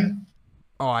 Fuck yeah.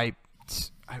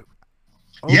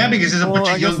 Yeah, because there's a bunch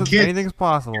of young kids. Anything's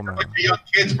possible, man. Young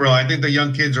kids, bro. I think the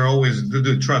young kids are always.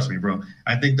 Dude, trust me, bro.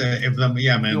 I think that if them,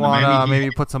 yeah, man. You the want Miami maybe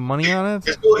Heat, put some money on it?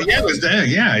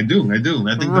 Yeah, I do. I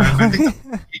think. I think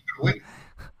the Heat could win.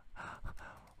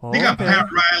 They got Pat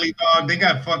Riley, dog. They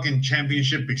got fucking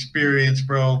championship experience,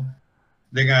 bro.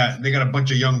 They got a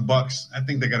bunch of young bucks. I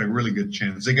think they got a really good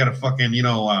chance. They got a fucking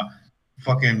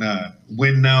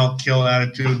win now, kill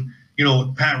attitude.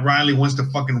 Pat Riley wants to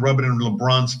fucking rub it in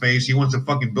LeBron's face. He wants to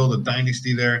fucking build a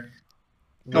dynasty there.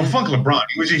 No, fuck LeBron.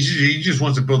 He just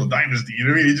wants to build a dynasty. You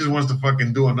know what I mean? He just wants to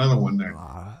fucking do another one there.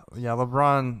 Yeah,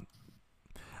 LeBron.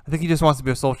 I think he just wants to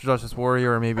be a social justice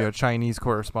warrior or maybe a Chinese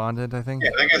correspondent, I think. Yeah,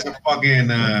 that guy's a fucking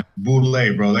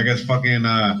boule, bro. That guy's fucking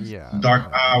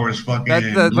Dark Powers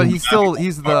fucking. But he's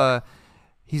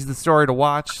the story to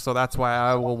watch, so that's why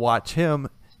I will watch him,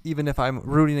 even if I'm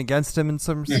rooting against him in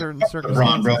some certain circumstances.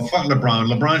 LeBron, bro. Fuck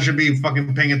LeBron. LeBron should be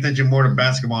fucking paying attention more to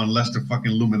basketball and less to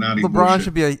fucking Illuminati.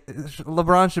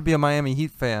 LeBron should be a Miami Heat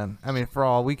fan. I mean, for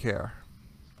all we care.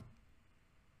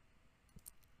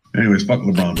 Anyways, fuck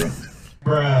LeBron, bro.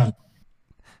 Bruh.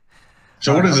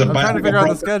 So what is it? I'm trying to figure out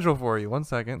the schedule for you. 1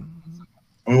 second.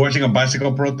 Are we watching a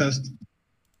bicycle protest?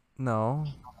 No.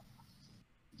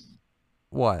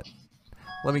 What?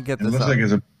 Let me get It this looks up. like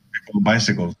it's a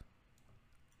bicycle.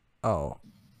 Oh.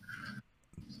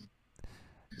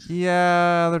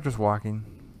 Yeah, they're just walking.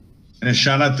 And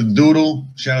shout out to Doodle,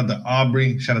 shout out to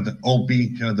Aubrey, shout out to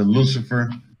Opie, shout out to Lucifer.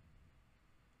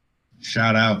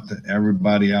 Shout out to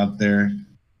everybody out there.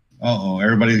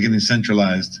 Everybody's getting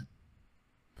centralized.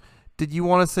 Did you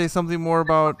want to say something more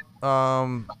about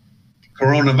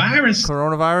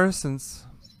Coronavirus? Since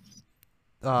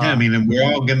yeah, I mean, we're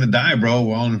all gonna die, bro.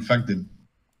 We're all infected.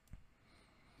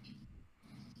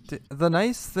 The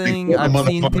nice They thing killed I've the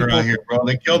seen motherfucker people out here, bro.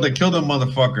 They killed a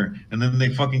motherfucker, and then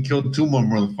they fucking killed 2 more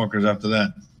motherfuckers after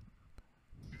that.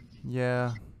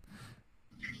 Yeah.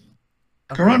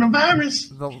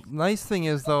 Coronavirus. The nice thing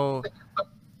is though,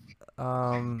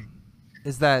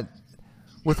 is that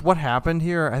with what happened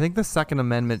here, I think the Second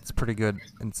Amendment's pretty good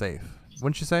and safe.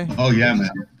 Wouldn't you say? Oh yeah, man.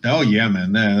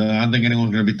 I don't think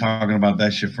anyone's gonna be talking about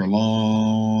that shit for a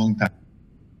long time.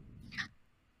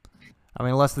 I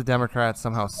mean, unless the Democrats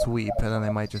somehow sweep, and then they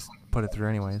might just put it through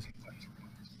anyways.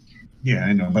 Yeah,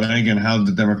 I know, but again, how's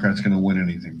the Democrats gonna win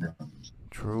anything, bro?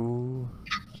 True.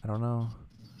 I don't know.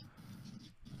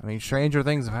 I mean, stranger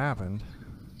things have happened.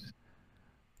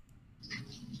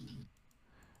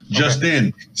 Just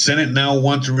in, Senate now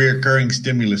wants reoccurring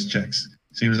stimulus checks.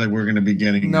 Seems like we're gonna be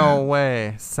getting. No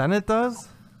way. Senate does?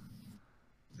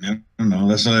 I don't know.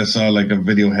 That's what I saw, like a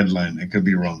video headline. It could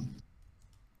be wrong.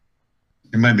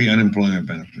 It might be unemployment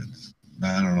benefits.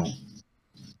 I don't know.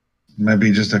 It might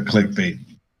be just a clickbait.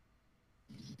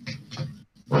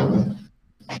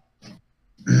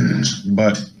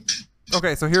 But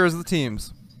Okay, so here's the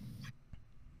teams.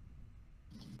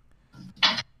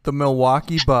 The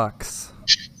Milwaukee Bucks.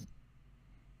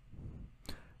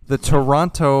 The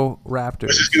Toronto Raptors.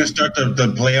 is this gonna start?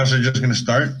 The playoffs are just gonna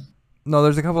start. No,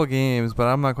 there's a couple of games, but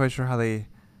I'm not quite sure how they.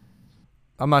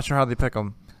 I'm not sure how they pick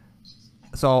them.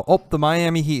 So, the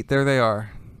Miami Heat. There they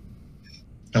are.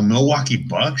 The Milwaukee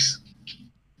Bucks.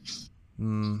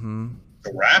 Mm-hmm.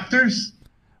 The Raptors.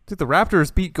 Dude, the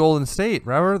Raptors beat Golden State.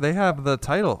 Remember, they have the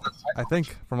title. I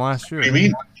think from last year. What do you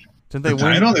mean? Didn't they The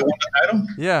win? title? They won the title?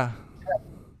 Yeah.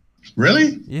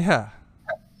 Really? Yeah.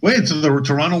 Wait, so the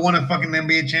Toronto won a fucking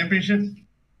NBA championship?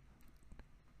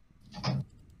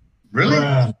 Really?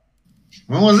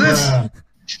 When was this?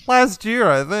 Last year,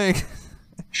 I think.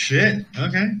 Shit.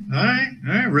 Okay. All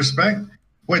right. Respect.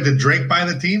 Wait, did Drake buy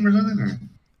the team or something? Or?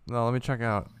 No, let me check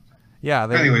out. Yeah,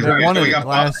 they, Anyways, they okay, won so we it got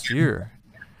last Boston. year.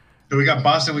 So we got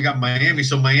Boston, we got Miami.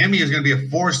 So Miami is going to be a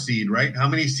 4 seed, right? How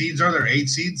many seeds are there? 8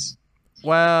 seeds?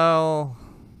 Well,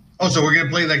 Oh, so we're going to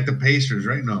play like the Pacers,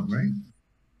 right? No, right?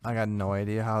 I got no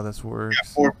idea how this works. Yeah,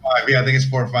 4 or 5. Yeah, I think it's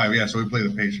 4 or 5. Yeah, so we play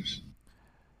the Pacers.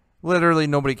 Literally,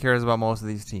 nobody cares about most of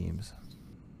these teams.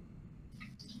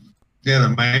 Yeah, the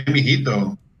Miami Heat,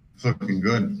 though, it's looking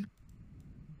good.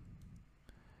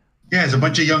 Yeah, it's a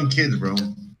bunch of young kids, bro.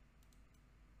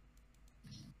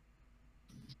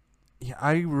 Yeah,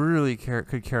 I really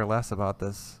could care less about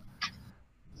this,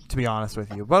 to be honest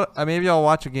with you. But maybe I'll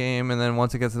watch a game, and then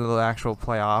once it gets into the actual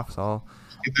playoffs, I'll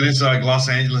Then it's like Los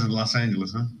Angeles and Los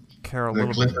Angeles, huh? care a The little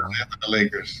bit Clippers more. and the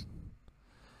Lakers.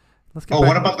 Let's get Oh, back-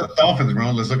 what about the Dolphins, bro?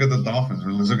 Let's look at the Dolphins,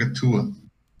 bro. Let's look at Tua.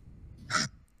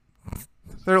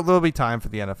 There'll be time for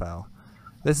the NFL.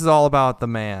 This is all about the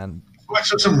man.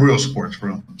 Watch some real sports,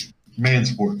 bro. Man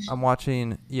sports. I'm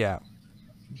watching,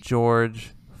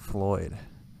 George Floyd.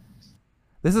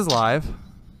 This is live.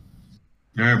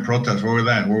 Yeah, protest. Where were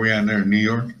that? Where we at there? New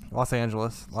York? Los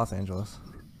Angeles.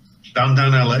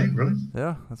 Downtown LA? Really?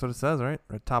 Yeah, that's what it says, right?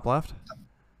 Right top left.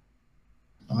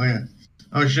 Oh, yeah.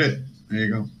 Oh, shit. There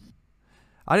you go.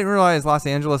 I didn't realize Los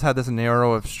Angeles had this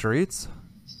narrow of streets.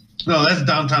 No, that's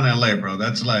downtown LA, bro.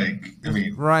 That's like, I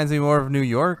mean, Reminds me more of New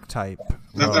York type.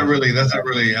 that's not really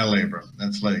LA, bro.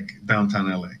 That's like downtown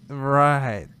LA.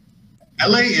 Right.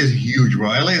 LA is huge, bro.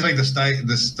 LA is like the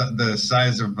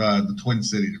size of the Twin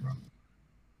Cities, bro.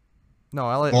 No,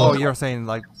 LA. Well- Oh, you're saying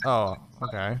like. Oh,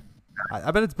 okay.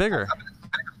 I bet it's bigger.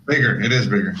 Bigger. It is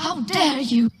bigger. How dare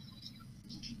you?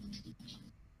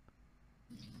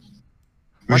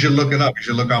 We should look it up. We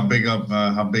should look how big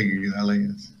LA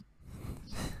is.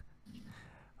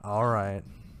 All right.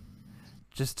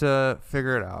 Just to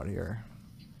figure it out here.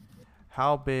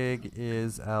 How big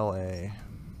is LA?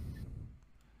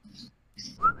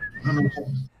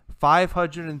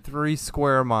 503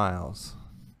 square miles.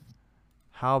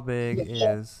 How big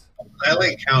is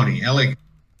LA County.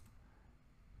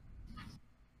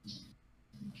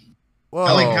 Whoa,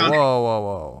 LA County.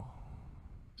 whoa.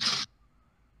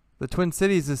 The Twin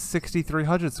Cities is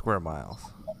 6,300 square miles.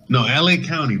 No, LA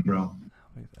County, bro.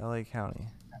 Wait, LA County.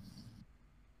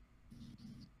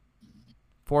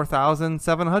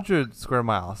 4,700 square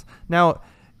miles. Now,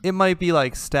 it might be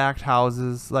like stacked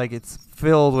houses, like it's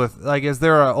filled with, like, is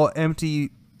there a empty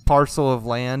parcel of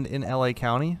land in LA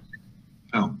County?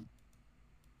 No.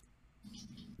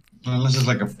 Unless it's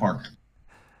like a park.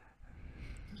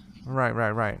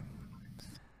 Right.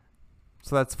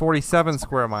 So that's 47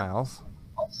 square miles.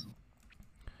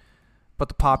 But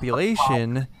the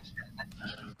population.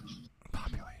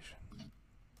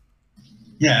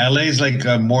 Yeah, LA is like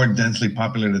more densely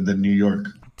populated than New York.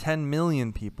 10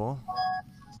 million people.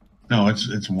 No,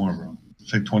 it's more, bro.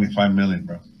 It's like 25 million,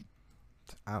 bro.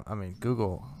 I mean,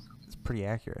 Google is pretty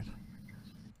accurate.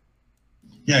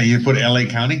 Yeah, you put LA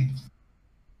County?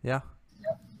 Yeah.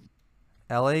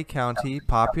 LA County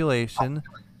population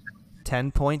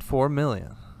 10.4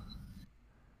 million.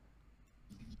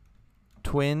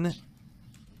 Twin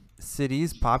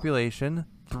Cities population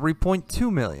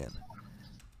 3.2 million.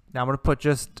 Now I'm going to put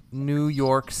just New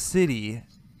York City.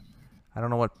 I don't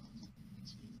know what.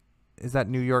 Is that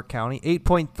New York County?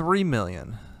 8.3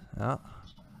 million. Yeah.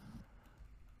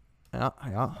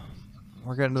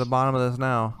 We're getting to the bottom of this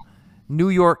now. New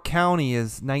York County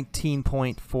is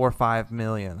 19.45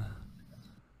 million.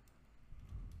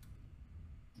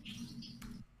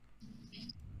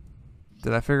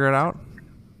 Did I figure it out?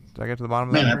 Did I get to the bottom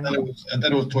of Man, that? I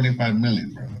thought it was 25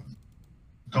 million, bro.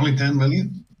 It's only 10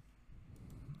 million?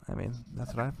 I mean,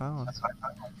 that's what I found.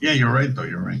 Yeah, you're right, though.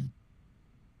 You're right.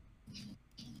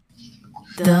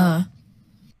 Duh.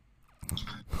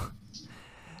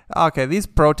 Okay, these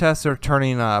protests are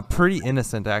turning pretty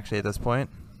innocent, actually, at this point.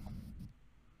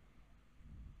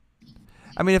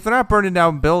 I mean, if they're not burning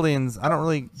down buildings, I don't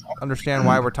really understand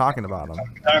why we're talking about them.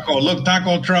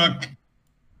 Taco truck.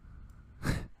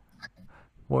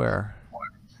 Where?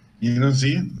 You don't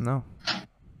see it? No.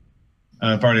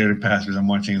 I've already passed because I'm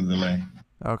watching the delay.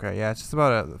 Okay, yeah, it's just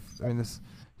about I mean, this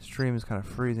stream is kind of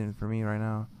freezing for me right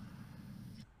now.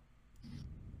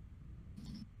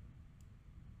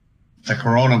 The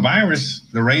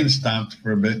coronavirus, the rain stopped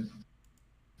for a bit.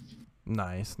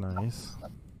 Nice, nice.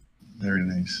 Very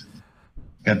nice.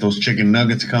 Got those chicken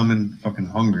nuggets coming. Fucking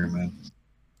hungry, man.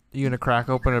 You gonna crack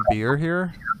open a beer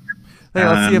here? Hey,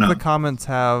 let's see if no. the comments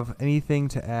have anything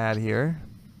to add here.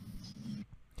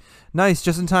 Nice,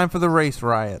 just in time for the race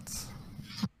riots.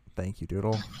 Thank you,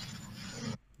 Doodle.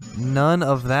 None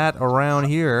of that around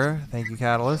here. Thank you,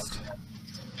 Catalyst.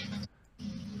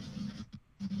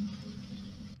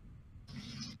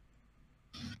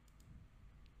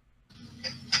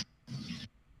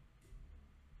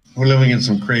 We're living in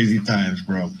some crazy times,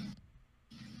 bro.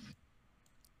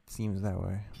 Seems that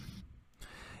way.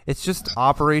 It's just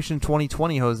Operation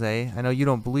 2020, Jose. I know you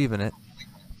don't believe in it,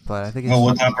 but I think it's... Well,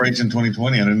 what's Operation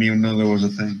 2020? I didn't even know there was a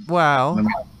thing. Wow.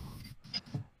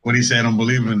 What do you say? I don't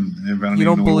believe in... You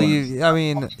don't believe... I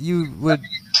mean, you would...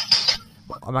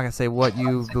 I'm not going to say what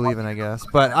you believe in, I guess.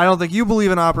 But I don't think you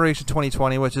believe in Operation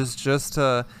 2020, which is just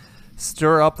to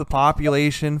stir up the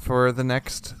population for the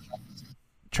next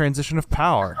transition of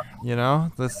power, you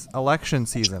know? This election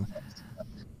season.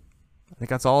 I think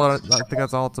that's all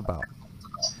it's about.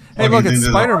 Hey, look, it's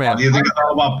Spider-Man. Do you think it's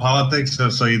all about politics?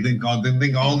 So you think all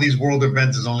these world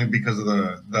events is only because of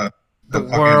the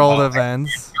world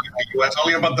events? It's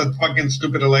only about the fucking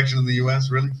stupid election in the U.S.,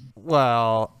 really?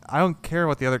 Well, I don't care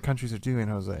what the other countries are doing,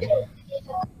 Jose.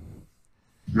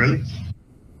 Really?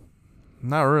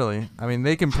 Not really. I mean,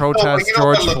 they can protest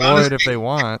George Floyd if they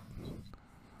want.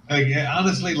 Like,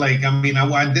 honestly, like, I mean,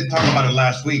 I did talk about it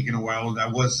last week, you know, where I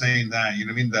was saying that, you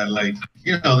know what I mean, that, like,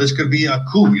 you know, this could be a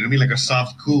coup, you know what I mean, like a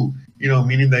soft coup, you know,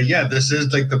 meaning that, yeah, this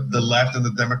is like the left and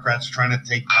the Democrats trying to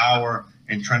take power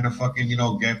and trying to fucking,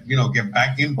 get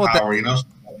back in power, you know.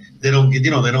 They don't get, they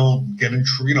don't get in,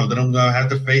 they don't have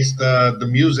to face the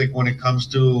music when it comes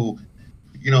to,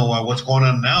 what's going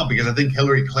on now, because I think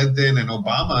Hillary Clinton and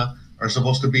Obama are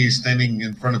supposed to be standing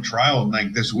in front of trial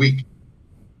like this week,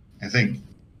 I think.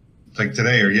 It's like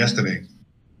today or yesterday.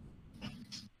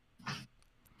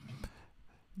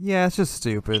 Yeah, it's just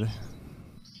stupid.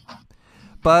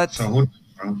 But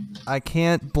I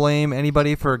can't blame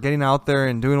anybody for getting out there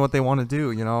and doing what they want to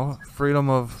do, you know? Freedom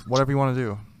of whatever you want to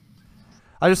do.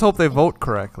 I just hope they vote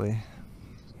correctly.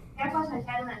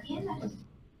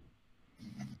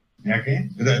 Yeah, okay.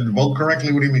 Vote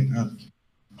correctly? What do you mean?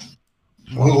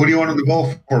 Who do you want them to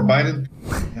vote for? Biden?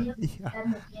 Yeah.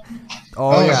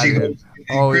 Oh, yeah.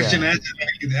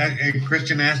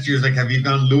 Christian asked you, like, have you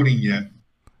done looting yet?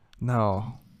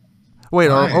 No. Wait,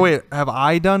 wait, have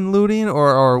I done looting or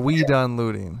are we done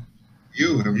looting?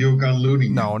 Have you gone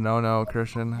looting? No,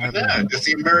 Christian. Yeah, it's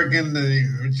the American,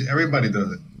 everybody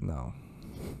does it. No.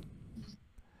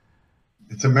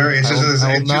 It's American.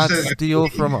 I will not steal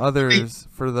from others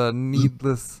for the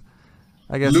needless,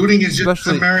 I guess. Looting is just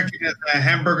as American as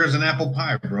hamburgers and apple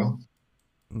pie, bro.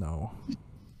 No.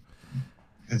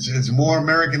 It's more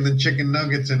American than chicken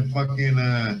nuggets and fucking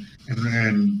and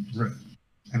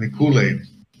the Kool-Aid.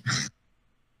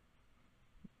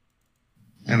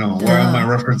 I know why all my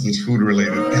references food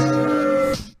related.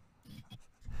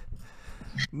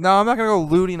 No, I'm not gonna go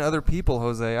looting other people,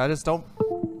 Jose. I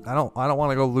don't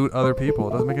want to go loot other people.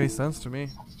 It doesn't make any sense to me.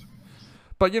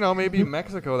 But maybe in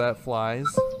Mexico that flies.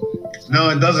 No,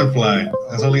 it doesn't fly.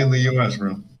 It's only in the U.S.,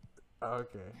 bro.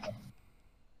 Okay.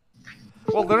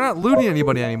 Well, they're not looting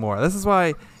anybody anymore. This is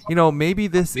why, maybe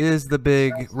this is the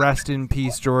big rest in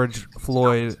peace George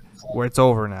Floyd where it's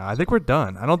over now. I think we're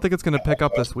done. I don't think it's going to pick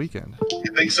up this weekend.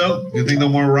 You think so? You think no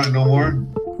more? I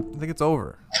think it's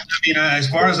over. I mean, as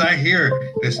far as I hear,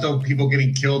 there's still people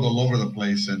getting killed all over the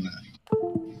place, and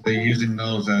they're using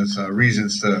those as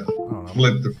reasons to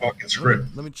flip the fucking script.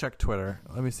 Let me check Twitter.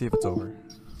 Let me see if it's over.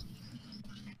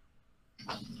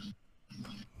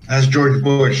 That's George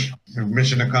Bush.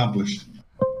 Mission accomplished.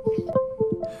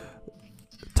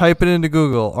 Type it into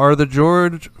Google. Are the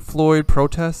George Floyd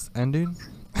protests ending?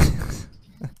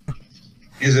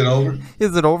 Is it over?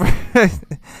 Is it over?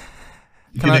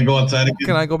 Can I go outside again?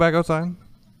 Can I go back outside?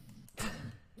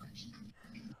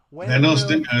 I know.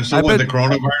 So what, the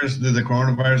coronavirus? Did the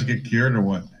coronavirus get cured or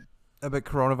what? I bet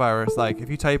coronavirus. Like, if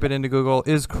you type it into Google,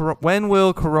 when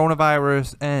will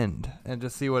coronavirus end? And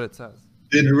just see what it says.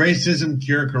 Did racism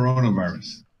cure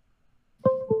coronavirus?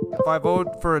 If I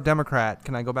vote for a Democrat,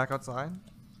 can I go back outside?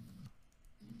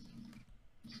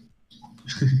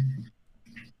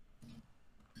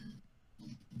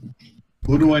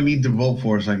 Who do I need to vote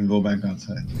for so I can go back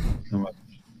outside?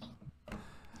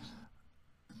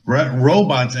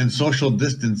 Robots and social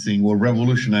distancing will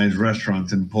revolutionize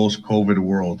restaurants in post-COVID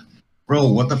world.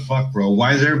 Bro, what the fuck, bro?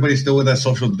 Why is everybody still with that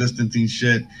social distancing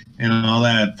shit and all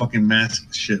that fucking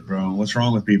mask shit, bro? What's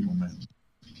wrong with people, man?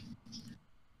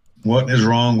 What is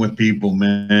wrong with people,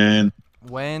 man?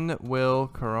 When will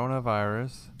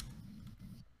coronavirus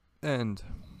end?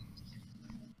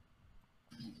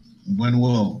 When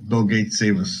will Bill Gates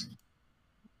save us?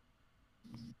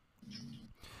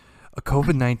 A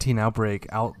COVID-19 outbreak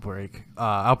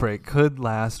could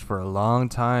last for a long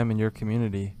time in your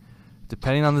community.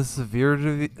 Depending on the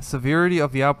severity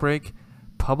of the outbreak,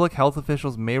 public health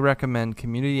officials may recommend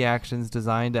community actions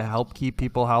designed to help keep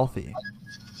people healthy.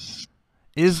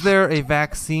 Is there a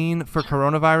vaccine for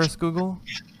coronavirus, Google?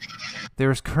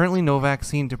 There is currently no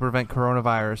vaccine to prevent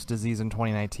coronavirus disease in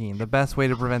 2019. The best way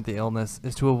to prevent the illness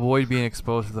is to avoid being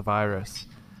exposed to the virus.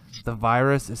 The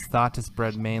virus is thought to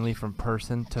spread mainly from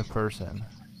person to person.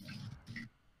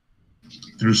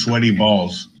 Through sweaty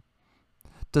balls.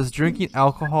 Does drinking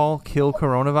alcohol kill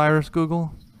coronavirus,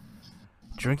 Google?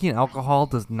 Drinking alcohol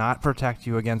does not protect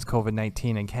you against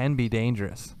COVID-19 and can be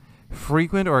dangerous.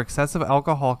 Frequent or excessive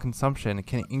alcohol consumption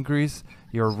can increase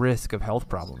your risk of health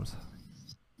problems.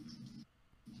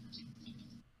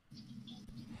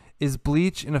 Is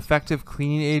bleach an effective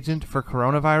cleaning agent for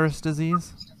coronavirus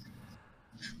disease?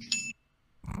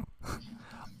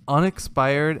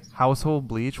 Unexpired household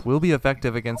bleach will be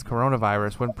effective against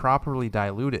coronavirus when properly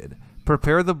diluted.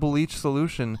 Prepare the bleach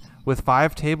solution with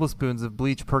 5 tablespoons of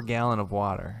bleach per gallon of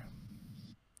water.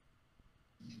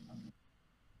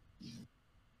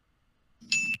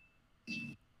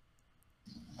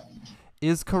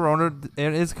 Is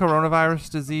coronavirus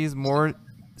disease more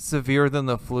severe than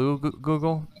the flu,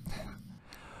 Google?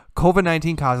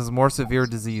 COVID-19 causes more severe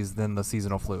disease than the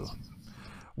seasonal flu.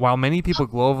 While many people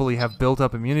globally have built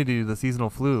up immunity to the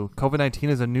seasonal flu, COVID-19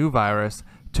 is a new virus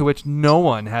to which no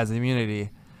one has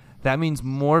immunity. That means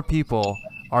more people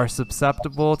are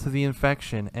susceptible to the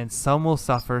infection and some will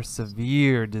suffer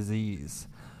severe disease.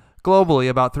 Globally,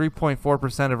 about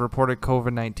 3.4% of reported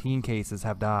COVID-19 cases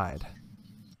have died.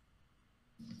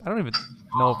 I don't even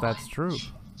know if that's true.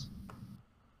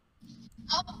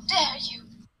 How dare you?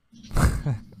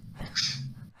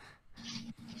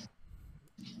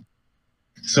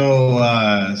 So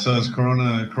is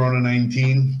Corona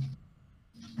 19?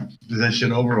 Is that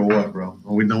shit over or what, bro?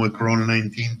 Are we done with Corona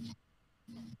 19?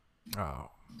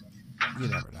 Oh, you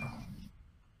never know.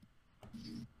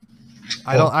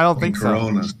 I don't think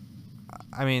Corona. so.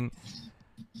 I mean,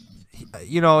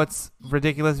 you know, it's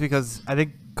ridiculous because I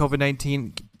think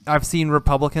COVID-19. I've seen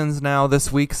Republicans now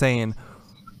this week saying,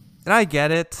 and I get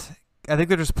it. I think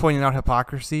they're just pointing out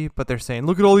hypocrisy, but they're saying,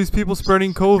 look at all these people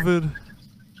spreading COVID.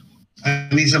 I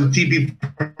need some TP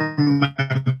from my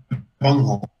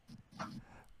bunghole.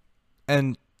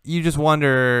 And you just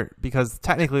wonder, because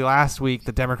technically last week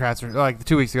the Democrats, or like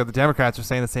 2 weeks ago, the Democrats were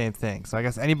saying the same thing. So I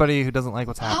guess anybody who doesn't like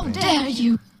what's happening, How dare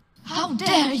you? How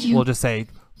dare you? will just say,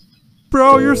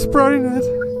 bro, you're spreading it.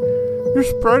 You're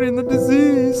spreading the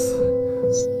disease.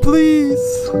 Please.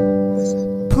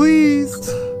 Please.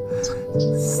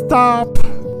 Stop.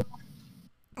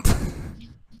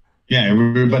 Yeah,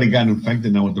 everybody got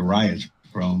infected now with the riots,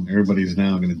 bro. Everybody's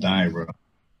now gonna die, bro.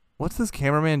 What's this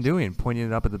cameraman doing, pointing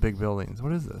it up at the big buildings?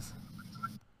 What is this?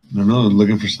 I don't know,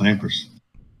 looking for snipers.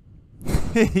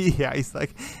 Yeah, he's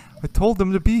like, I told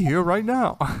them to be here right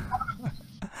now.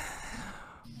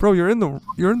 Bro, you're in the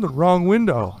wrong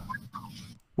window.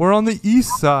 We're on the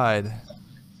east side.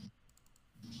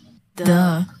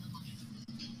 Duh.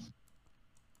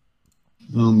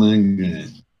 Oh my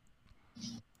god.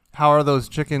 How are those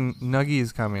chicken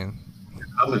nuggies coming?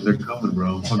 They're coming,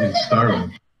 bro. I'm fucking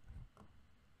starving.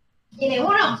 Tiene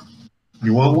uno.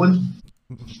 You want one?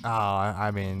 Oh, I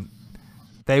mean,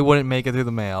 they wouldn't make it through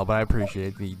the mail, but I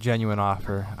appreciate the genuine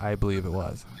offer. I believe it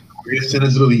was. We're gonna send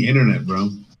us through the internet, bro.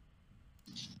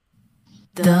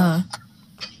 Duh.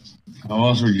 How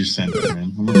else would you send it,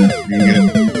 man? You can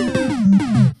get it.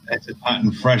 That's it, hot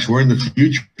and fresh. We're in the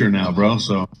future now, bro.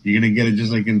 So you're gonna get it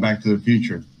just like in Back to the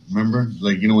Future. Remember,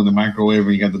 like, you know, in the microwave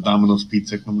and you got the Domino's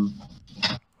pizza coming.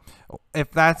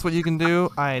 If that's what you can do,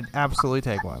 I'd absolutely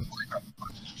take one.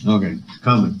 Okay,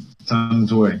 coming. It's on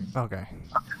its way. Okay.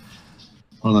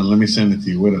 Hold on, let me send it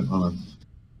to you. Wait up, hold on.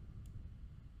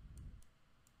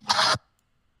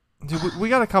 Dude, we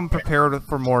got to come prepared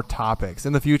for more topics.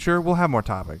 In the future, we'll have more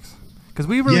topics. Because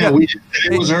we really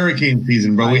it was hurricane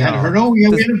season, bro. We had a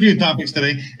few topics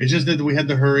today. It's just that we had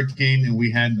the hurricane and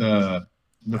we had the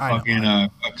fucking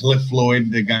Cliff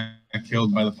Floyd that got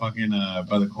killed by the fucking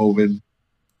by the COVID.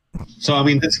 So I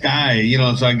mean, this guy, you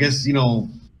know. So I guess, you know,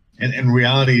 in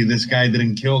reality, this guy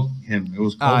didn't kill him. It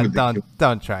was COVID.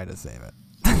 Don't try to save it.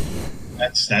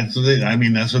 That's what they. I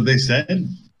mean, that's what they said.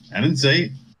 I didn't say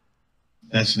it.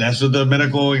 That's what the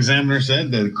medical examiner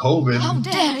said. That COVID. How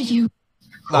dare you?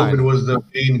 COVID was the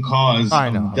main cause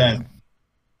of death.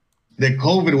 That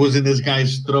COVID was in this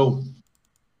guy's throat.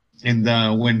 And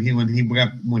when he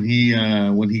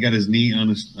got his knee on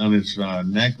his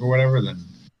neck or whatever,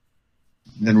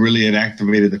 then really it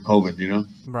activated the COVID, you know.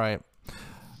 Right.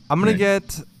 I'm gonna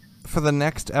get for the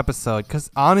next episode, because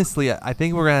honestly, I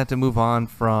think we're gonna have to move on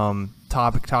from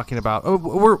talking about.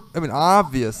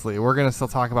 Obviously, we're gonna still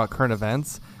talk about current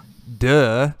events.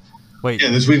 Duh. Wait.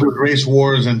 Yeah, this week was race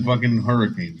wars and fucking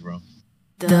hurricanes, bro.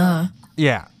 Duh.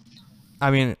 Yeah. I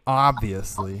mean,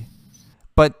 obviously.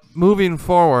 But moving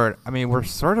forward, I mean, we're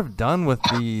sort of done with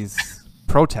these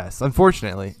protests,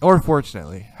 unfortunately, or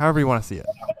fortunately, however you want to see it.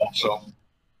 So,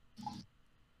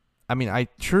 I mean, I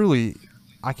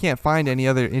can't find any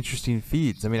other interesting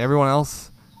feeds. I mean, everyone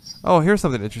else. Oh, here's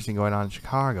something interesting going on in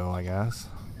Chicago, I guess.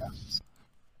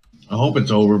 I hope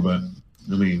it's over, but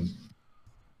I mean,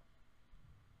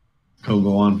 could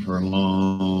go on for a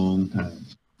long time.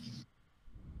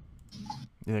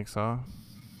 You think so?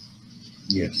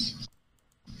 Yes.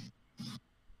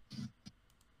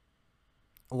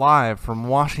 Live from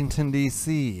Washington,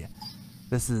 D.C.,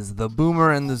 this is the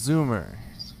Boomer and the Zoomer.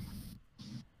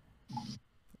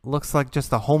 Looks like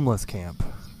just a homeless camp.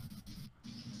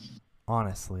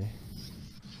 Honestly.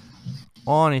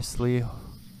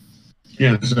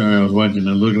 Yeah, sorry, I was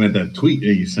looking at that tweet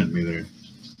that you sent me there.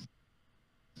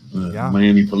 Yeah.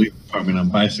 Miami Police Department on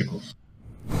bicycles.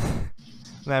 Isn't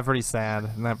that pretty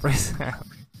sad?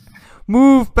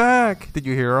 Move back! Did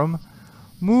you hear him?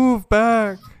 Move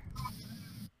back!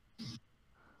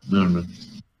 No. I'm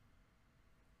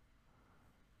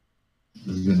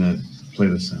gonna play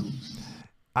the sounds.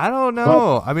 I don't know.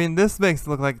 Well, I mean, this makes it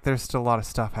look like there's still a lot of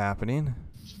stuff happening.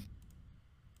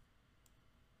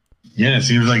 Yeah, it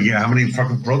seems like, how many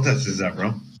fucking protests is that,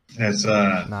 bro? That's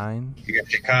 9. We got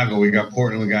Chicago, we got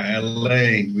Portland, we got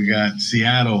LA, we got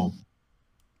Seattle,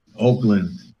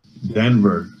 Oakland,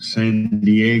 Denver, San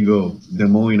Diego, Des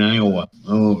Moines, Iowa.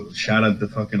 Oh, shout out to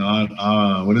fucking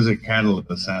what is it,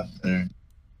 Catalyst out there.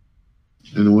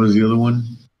 And what is the other one?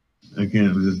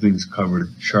 Again, this thing's covered.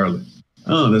 Charlotte.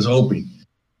 Oh, there's Opie.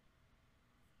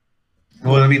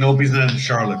 Well, I mean, Opie's not in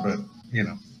Charlotte, but, you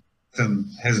know, it's in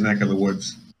his neck of the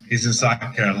woods. He's in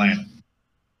South Carolina.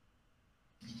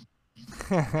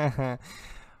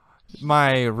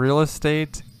 My real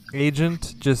estate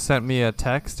agent just sent me a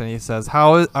text, and he says,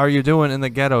 "How are you doing in the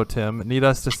ghetto, Tim? Need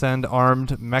us to send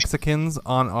armed Mexicans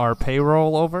on our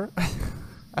payroll over?"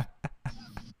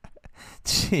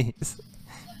 Jeez.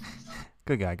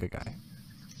 Good guy.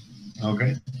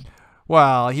 Okay.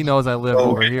 Well, he knows I live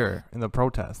over here in the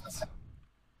protests.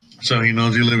 So he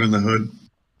knows you live in the hood?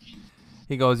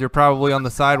 He goes, "You're probably on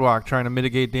the sidewalk trying to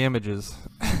mitigate damages."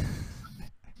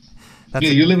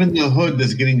 Yeah, you live in the hood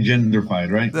that's getting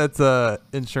gentrified, right? That's a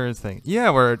insurance thing. Yeah,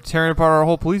 we're tearing apart our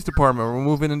whole police department. We're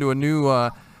moving into a new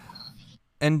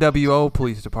NWO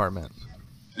police department.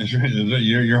 That's right.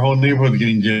 Your whole neighborhood's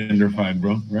getting gentrified,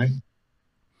 bro, right?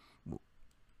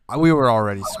 We were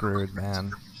already screwed,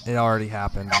 man. It already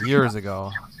happened years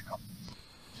ago.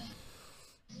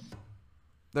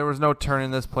 There was no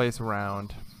turning this place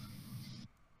around.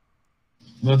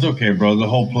 That's okay, bro. The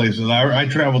whole place is. I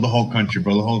traveled the whole country,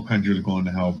 bro. The whole country is going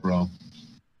to hell, bro.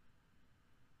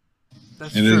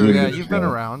 That's true. Yeah, you've been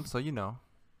around, so you know.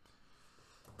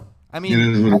 I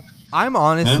mean, I'm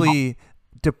honestly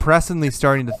depressingly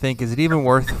starting to think: is it even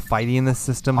worth fighting this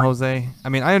system, Jose? I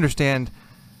mean, I understand.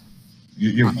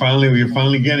 You're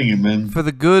finally getting it, man. For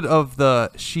the good of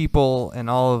the sheeple and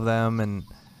all of them, and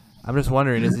I'm just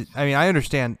wondering: is it? I mean, I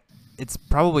understand it's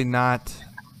probably not.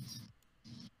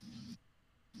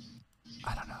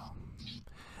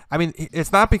 I mean,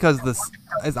 it's not because this.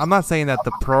 I'm not saying that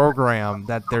the program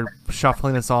that they're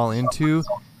shuffling us all into,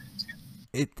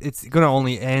 it's going to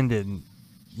only end in,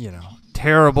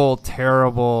 terrible,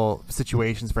 terrible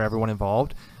situations for everyone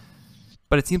involved.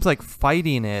 But it seems like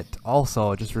fighting it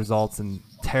also just results in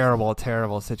terrible,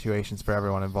 terrible situations for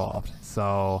everyone involved.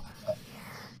 So,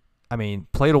 I mean,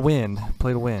 play to win.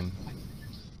 Play to win.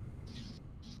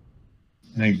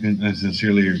 I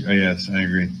sincerely, yes, I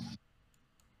agree.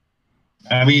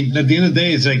 I mean, at the end of the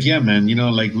day, it's like, yeah, man,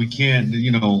 like we can't,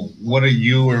 what are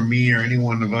you or me or any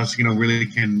one of us, really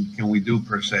can we do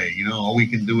per se? All we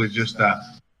can do is just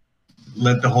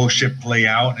let the whole shit play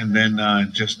out and then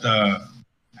just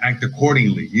act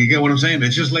accordingly. You get what I'm saying?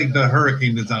 It's just like the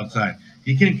hurricane that's outside.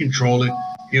 You can't control it.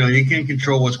 You can't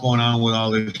control what's going on with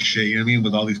all this shit, you know what I mean?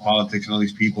 With all these politics and all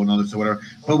these people and all this or whatever.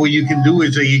 But what you can do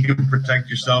is that you can protect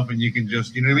yourself and you can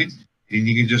just, you know what I mean? And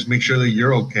you can just make sure that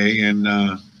you're okay and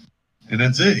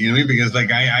that's it, you know what I mean? Because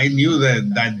like I knew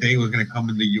that day was gonna come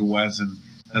in the US and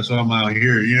that's why I'm out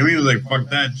here. You know what I mean? It was like fuck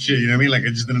that shit, you know what I mean? Like I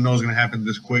just didn't know it was gonna happen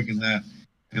this quick and that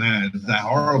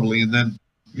horribly. And then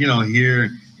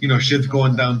here, shit's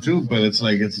going down too, but it's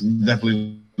like it's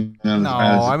definitely not as No,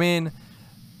 bad as I mean,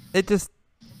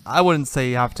 I wouldn't say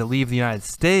you have to leave the United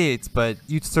States, but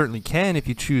you certainly can if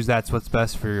you choose that's what's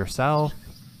best for yourself.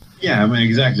 Yeah, I mean,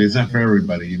 exactly. It's not for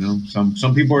everybody,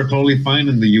 Some people are totally fine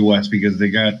in the U.S. because they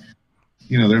got,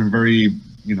 they're in very,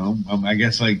 I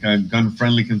guess like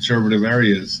gun-friendly conservative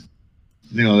areas,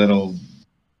 that'll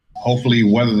hopefully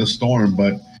weather the storm,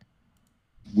 but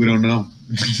we don't know.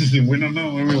 We don't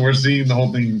know. I mean, we're seeing the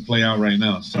whole thing play out right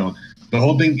now. So the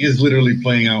whole thing is literally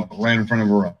playing out right in front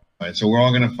of our eyes. So we're all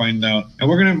going to find out, and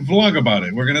we're going to vlog about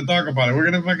it. We're going to talk about it.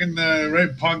 We're going to fucking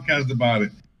write podcast about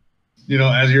it.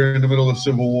 As you're in the middle of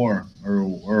civil war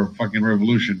or fucking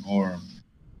revolution or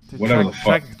whatever the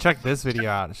fuck. Check this video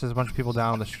out. It's just a bunch of people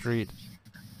down the street.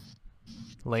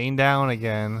 Laying down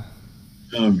again.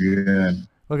 Oh, good.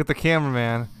 Look at the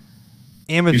cameraman.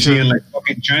 Amateur. You see in like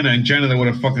fucking China. In China, they would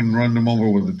have fucking run them over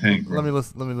with a tank. Bro. Let me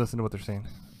listen to what they're saying.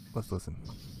 Let's listen.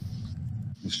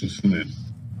 Let's listen in.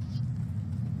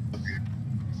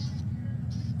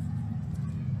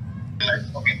 Like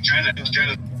fucking China.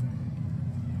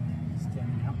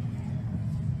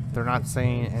 They're not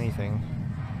saying anything.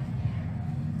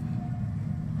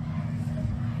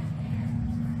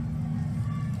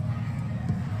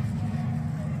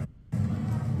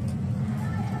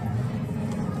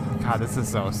 God, this is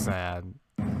so sad.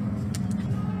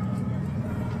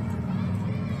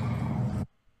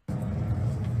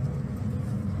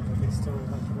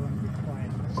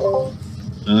 Oh,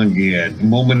 yeah.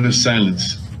 Moment of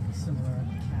silence.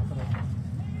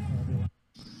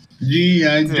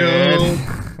 G.I. Joe.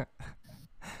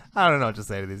 I don't know what to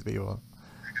say to these people.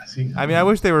 I mean, I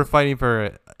wish they were fighting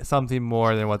for something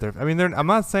more than what they're. I mean, I'm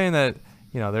not saying that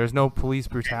there's no police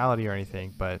brutality or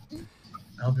anything, but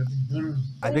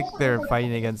I think they're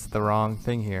fighting against the wrong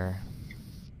thing here.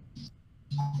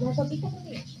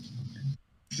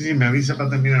 Sí, me avisa para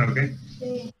terminar, okay?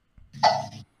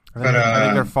 I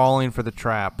think they're falling for the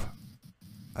trap.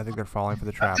 This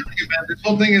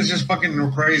whole thing is just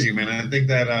fucking crazy, man. I think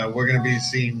that we're gonna be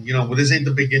seeing, this ain't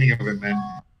the beginning of it, man.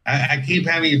 I keep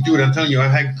having, dude, I'm telling you,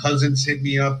 I've had cousins hit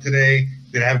me up today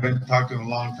that I haven't talked to in a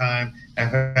long time. I've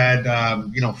had,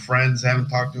 friends I haven't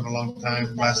talked to in a long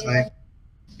time last night.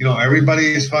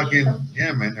 Everybody is fucking,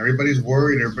 yeah, man. Everybody's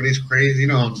worried. Everybody's crazy.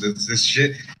 This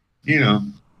shit,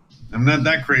 I'm not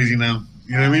that crazy now.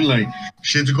 You know what I mean? Like,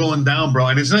 shit's going down, bro.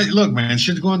 And it's not, look, man,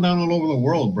 shit's going down all over the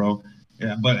world, bro.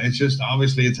 Yeah, but it's just,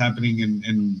 obviously, it's happening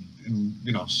in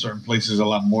certain places a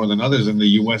lot more than others. And the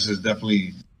U.S. is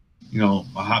definitely, a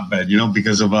hotbed,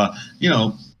 because of,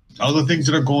 other things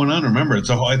that are going on. Remember,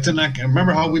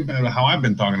 remember how I've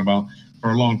been talking about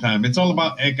for a long time. It's all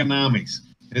about economics.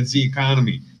 It's the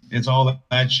economy. It's all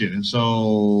that shit. And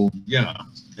so,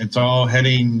 it's all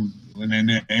heading in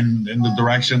the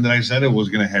direction that I said it was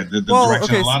going to head. The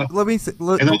direction a lot of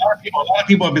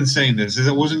people have been saying this.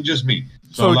 It wasn't just me.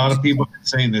 So a lot of people have been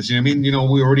saying this. You know what I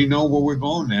mean? We already know where we're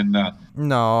going. And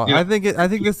no, I think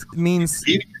this means.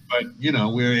 But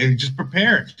we're just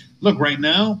prepared. Look, right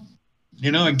now,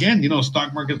 again,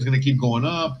 stock market's going to keep going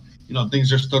up.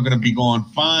 Things are still going to be going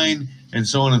fine, and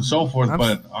so on and so forth.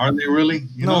 But are they really?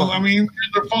 I mean,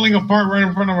 they're falling apart right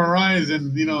in front of our eyes,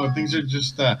 and things are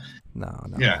just. No.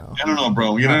 I don't know,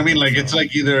 bro. You know what I mean? Like, it's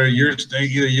like either you're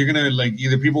gonna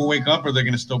either people wake up or they're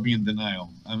gonna still be in denial.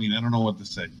 I mean, I don't know what to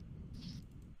say.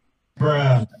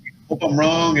 Bruh. I hope I'm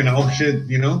wrong, and I hope shit.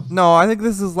 No, I think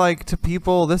this is like to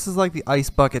people. This is like the ice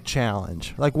bucket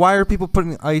challenge. Like, why are people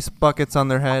putting ice buckets on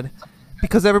their head?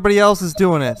 Because everybody else is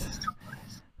doing it.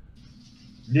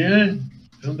 Yeah,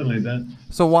 something like that.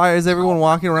 So why is everyone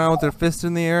walking around with their fist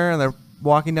in the air and they're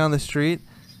walking down the street?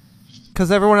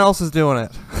 Because everyone else is doing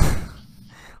it.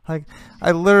 Like,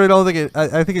 I literally don't think it.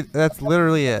 I think that's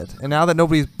literally it. And now that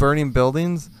nobody's burning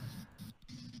buildings,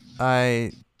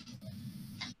 look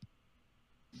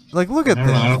at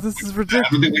this. This is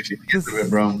ridiculous.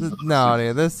 No,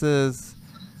 dude, this isn't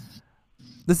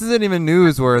even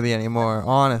newsworthy anymore.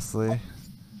 Honestly,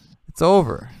 it's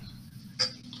over.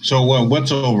 So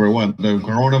what's over? What, the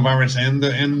coronavirus and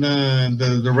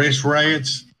the race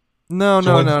riots? No.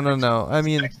 I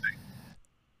mean,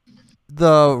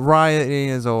 the rioting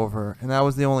is over, and that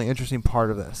was the only interesting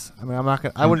part of this. I mean,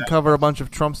 I wouldn't cover a bunch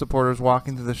of Trump supporters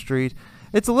walking through the street.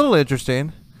 It's a little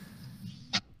interesting,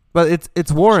 but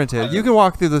it's warranted. You can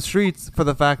walk through the streets for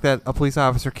the fact that a police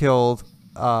officer killed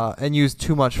and used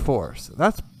too much force.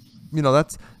 That's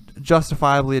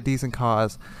justifiably a decent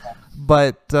cause,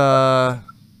 but.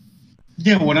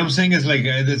 Yeah, what I'm saying is, like,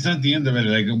 it's not the end of it.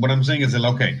 Like, what I'm saying is that,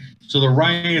 okay, so the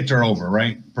riots are over,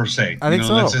 right? Per se. I think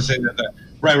so. Let's just say that.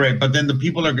 Right. But then the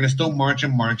people are going to still march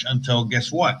until,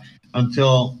 guess what?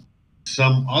 until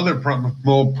some other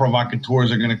more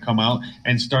provocateurs are going to come out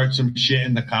and start some shit,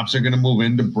 and the cops are going to move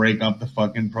in to break up the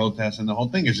fucking protest and the whole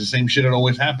thing. It's the same shit that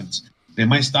always happens. They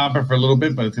might stop it for a little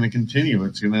bit, but it's going to continue.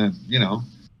 It's going to, you know.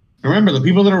 Remember, the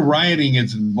people that are rioting,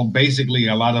 it's basically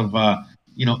a lot of,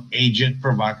 you know, agent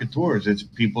provocateurs. It's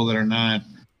people that are not,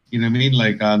 you know what I mean?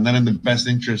 Like, not in the best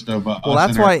interest of us. Well,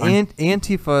 that's why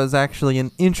Antifa is actually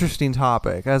an interesting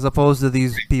topic, as opposed to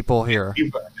these people here.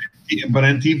 But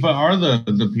Antifa are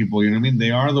the people, you know what I mean?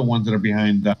 They are the ones that are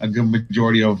behind a good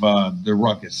majority of the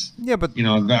ruckus. Yeah, but... You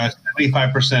know,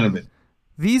 75% of it.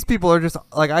 These people are just,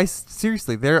 like,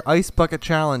 seriously, they're Ice Bucket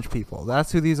Challenge people.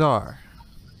 That's who these are.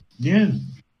 Yeah,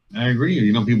 I agree.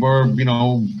 You know, people are, you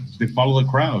know, they follow the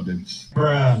crowd. It's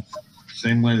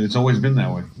same way. It's always been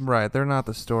that way. Right. They're not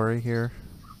the story here.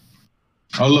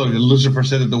 Oh, look, Lucifer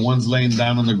said that the ones laying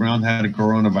down on the ground had a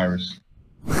coronavirus.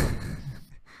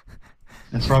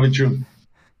 That's probably true.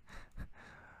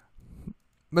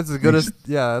 That's as good as,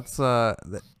 yeah, it's,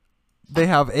 they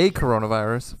have a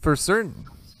coronavirus for certain.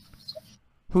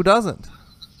 Who doesn't?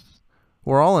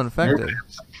 We're all infected.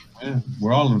 Yeah,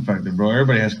 we're all infected, bro.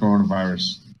 Everybody has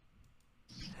coronavirus.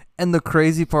 And the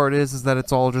crazy part is that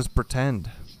it's all just pretend.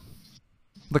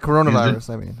 The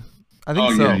coronavirus, I mean. I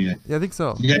think so. Yeah, I think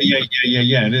so.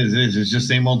 Yeah. It is. It's just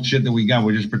same old shit that we got.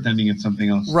 We're just pretending it's something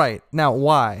else. Right. Now,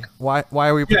 why? Why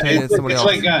are we pretending it's somebody else?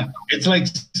 It's like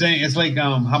saying, it's like,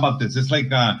 how about this? It's like,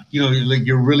 you know, like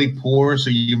you're really poor, so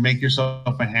you make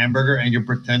yourself a hamburger and you're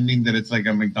pretending that it's like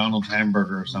a McDonald's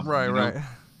hamburger or something. Right, you know? right.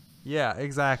 Yeah,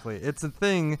 exactly. It's a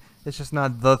thing. It's just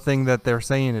not the thing that they're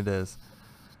saying it is.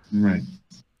 Right.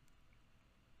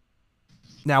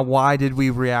 Now, why did we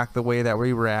react the way that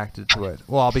we reacted to it?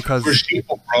 Well, because we're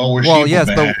sheeple, bro. We're well, sheeple, yes,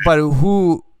 man. but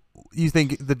who? You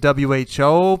think the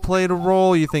WHO played a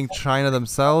role? You think China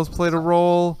themselves played a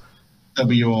role?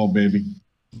 WHO, baby,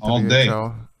 all day.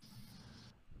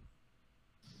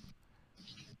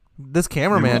 This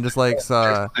cameraman just likes.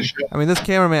 I mean, this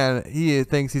cameraman, he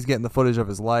thinks he's getting the footage of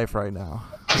his life right now.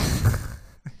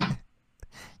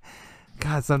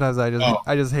 God, sometimes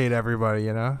I just hate everybody,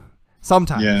 you know.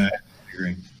 Sometimes. Yeah.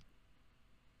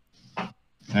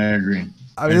 I agree.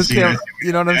 I mean, this camera,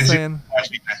 you know what I'm saying?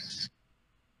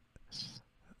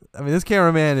 I mean, this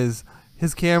cameraman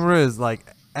his camera is like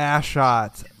ass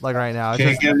shot, like right now.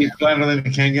 Can't get any flatter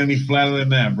than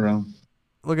that, bro.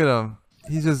 Look at him.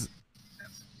 He's just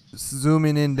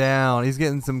zooming in down. He's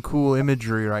getting some cool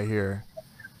imagery right here.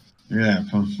 Yeah,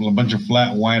 from a bunch of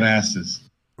flat white asses.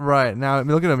 Right now, I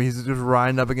mean, look at him. He's just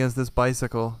riding up against this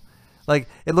bicycle. Like,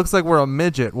 it looks like we're a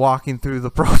midget walking through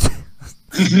the protest.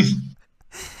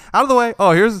 Out of the way.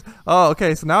 Oh,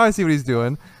 okay. So now I see what he's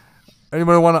doing.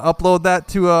 Anybody want to upload that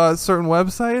to a certain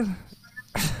website?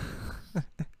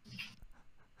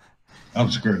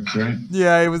 Upskirts, right?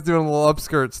 Yeah, he was doing a little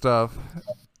upskirt stuff.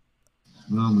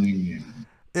 Oh my God.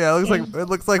 Yeah, it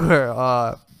looks like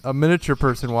we're a miniature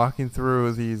person walking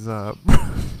through these.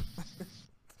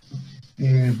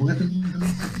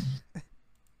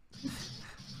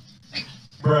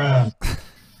 Bruh.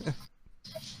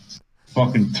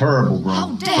 Fucking terrible, bro.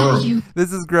 How dare you?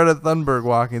 This is Greta Thunberg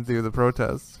walking through the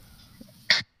protests.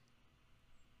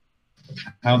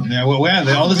 All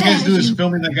this guy's do is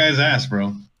filming that guy's ass,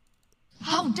 bro.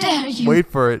 How dare you? Wait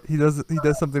for it. He does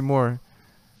something more.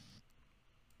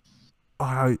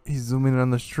 Oh, he's zooming in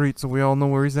on the street so we all know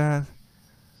where he's at.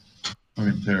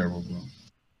 Fucking terrible, bro.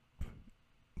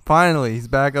 Finally, he's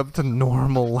back up to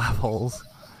normal levels.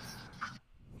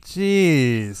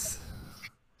 Jeez.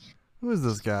 Who is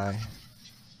this guy?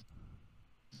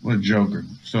 What a joker.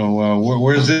 So,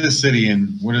 where's this city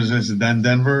in? What is this? Is that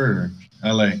Denver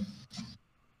or LA?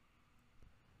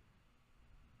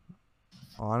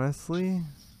 Honestly?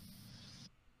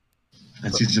 I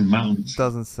see some mountains.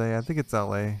 Doesn't say. I think it's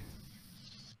LA.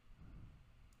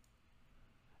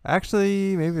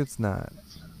 Actually, maybe it's not.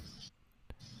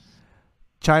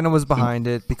 China was behind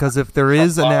it because if there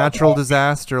is a natural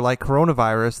disaster like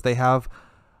coronavirus, they have...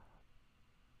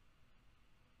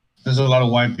 There's a lot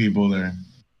of white people there.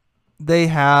 They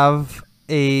have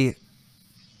a...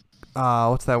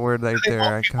 what's that word right there?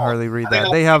 I can hardly read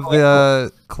that. They have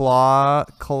the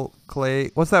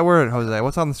clay... What's that word, Jose?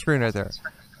 What's on the screen right there?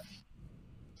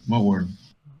 What word?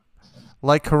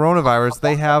 Like coronavirus,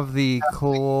 they have the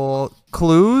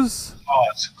clues?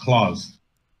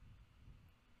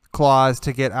 Clause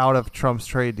to get out of Trump's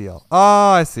trade deal.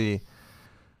 Oh, I see.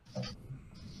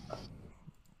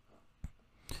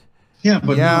 Yeah,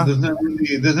 but no,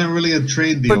 there's not really a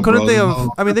trade deal. But couldn't they have?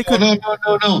 I mean, they could.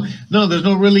 No. There's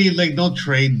no really no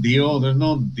trade deal. There's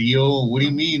no deal. What do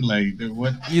you mean? Like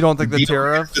what? You don't think the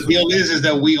tariff? The deal is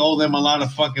that we owe them a lot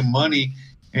of fucking money,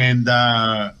 and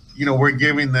we're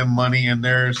giving them money and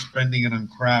they're spending it on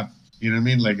crap. You know what I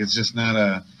mean? Like it's just not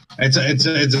a.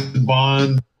 It's a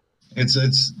bond. It's I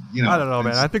don't know,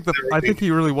 man. I think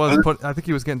he really was I think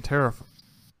he was getting a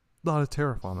lot of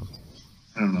tariff on him.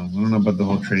 I don't know about the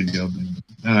whole trade deal thing,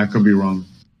 and I could be wrong.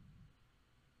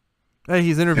 Hey,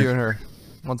 he's interviewing her.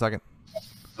 1 second.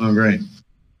 Oh, great.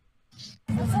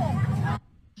 Thank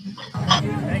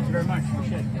you very much.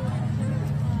 Appreciate it.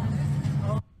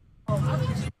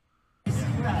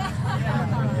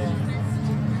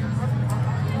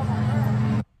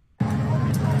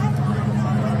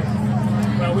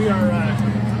 Well, we are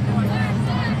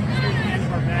near the end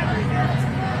of our battery here.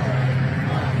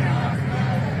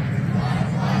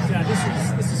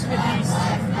 This is 50 East,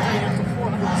 heading up to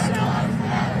 400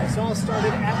 South. This all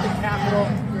started at the Capitol.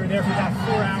 We were there for about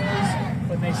 4 hours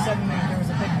when there was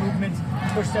a big movement,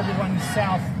 pushed everyone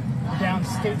south down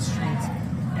State Street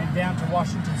and down to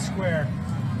Washington Square,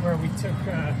 where we went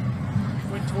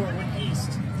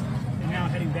east and now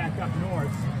heading back up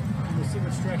north. And we'll see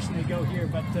which direction they go here,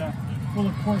 but we'll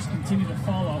of course continue to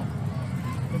follow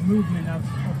the movement of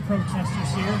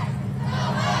protesters here,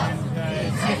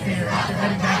 and see if they're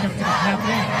heading back up to the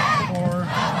Capitol or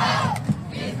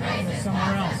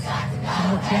somewhere else. Some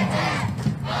more chanting.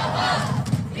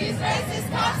 These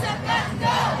racist cops have got to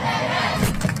go. Hey, hey.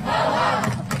 Ho, ho.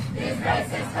 These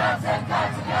racist cops have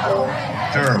got to go. Hey,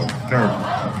 hey. Terrible.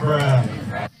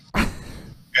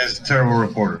 Guy's a terrible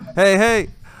reporter. Hey, hey.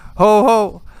 Ho,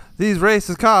 ho. These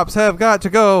racist cops have got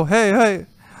to go. Hey, hey.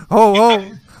 Ho,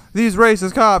 ho. These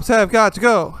racist cops have got to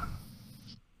go.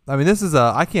 I mean,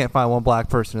 I can't find one black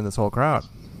person in this whole crowd.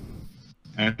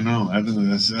 I know. I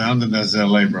don't think that's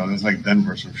LA, bro. That's like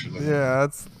Denver or some shit. Yeah,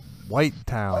 that's White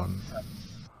Town.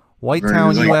 White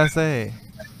Town, USA.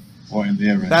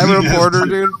 Yeah, right. That reporter,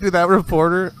 dude, that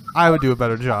reporter, I would do a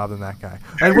better job than that guy.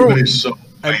 And everybody's so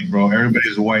white, bro.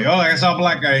 Everybody's white. Oh, I saw a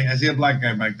black guy. I see a black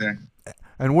guy back there.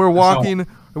 And we're walking.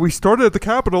 We started at the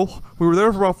Capitol. We were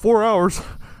there for about 4 hours,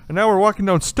 and now we're walking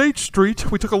down State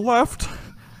Street. We took a left,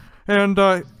 and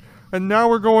now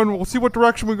we're going. We'll see what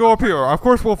direction we go up here. Of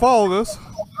course, we'll follow this.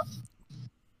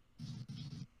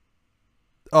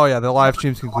 Oh yeah, the live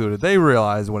stream's concluded. They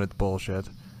realize when it's bullshit.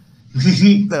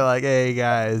 They're like, hey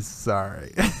guys,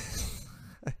 sorry.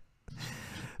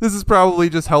 This is probably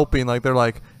just helping. Like they're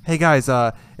like, hey guys,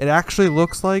 it actually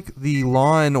looks like the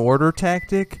Law and Order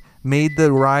tactic made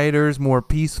the rioters more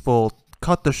peaceful.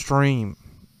 Cut the stream.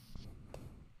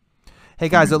 Hey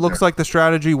guys, it looks like the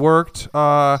strategy worked.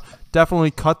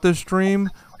 Definitely cut the stream.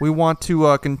 We want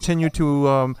to continue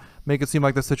to make it seem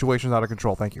like the situation's out of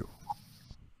control. Thank you.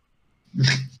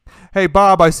 Hey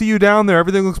Bob, I see you down there.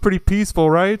 Everything looks pretty peaceful,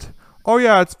 right? Oh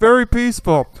yeah, it's very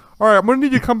peaceful. All right, I'm gonna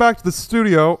need you to come back to the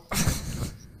studio.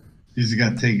 He's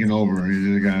got taken over.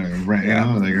 He's got like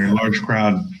a large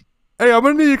crowd. Hey, I'm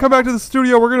gonna need you to come back to the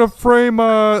studio. We're gonna frame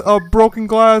a broken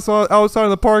glass outside of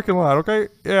the parking lot. Okay?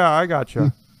 Yeah, I got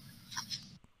you.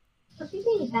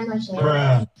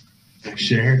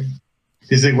 Cher.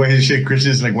 He's like, wait, shit.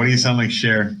 Christian's like, why do you sound like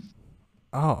Cher?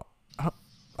 Oh, I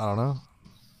don't know.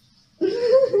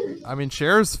 I mean,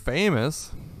 Cher's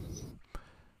famous.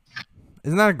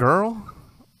 Isn't that a girl?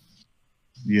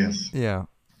 Yes. Yeah.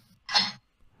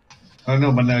 I don't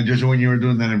know, but now just when you were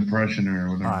doing that impression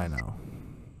or whatever. I know.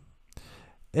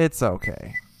 It's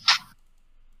okay.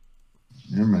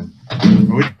 Yeah, man.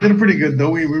 We did it pretty good though.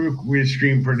 We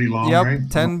streamed pretty long, yep, right?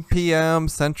 10 p.m.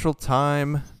 Central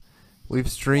Time. We've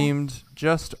streamed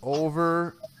just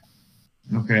over.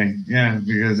 Okay, yeah,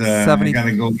 because I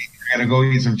gotta go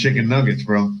eat some chicken nuggets,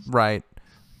 bro. Right,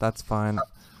 that's fine.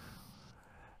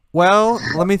 Well,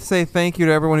 let me say thank you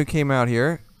to everyone who came out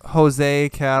here. Jose,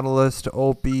 Catalyst,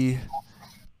 Opie.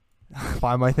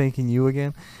 Why am I thanking you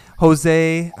again?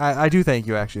 Jose, I do thank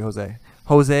you actually, Jose.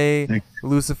 Jose,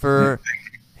 Lucifer,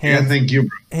 Hans, thank you,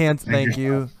 bro. Hans, thank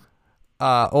you.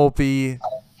 Opie,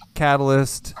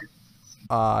 Catalyst,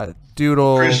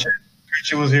 Doodle,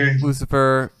 Christian was here.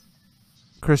 Lucifer,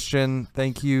 Christian,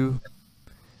 thank you.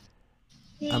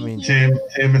 I mean,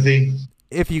 Timothy.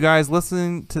 If you guys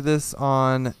listen to this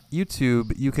on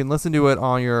YouTube, you can listen to it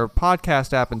on your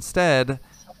podcast app instead,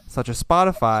 such as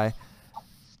Spotify.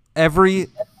 Every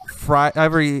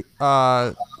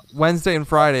Wednesday and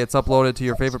Friday, it's uploaded to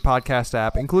your favorite podcast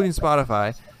app, including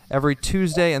Spotify. Every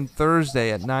Tuesday and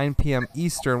Thursday at 9 p.m.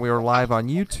 Eastern, we are live on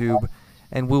YouTube.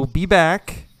 And we'll be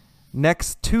back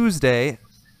next Tuesday,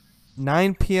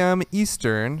 9 p.m.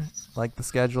 Eastern, like the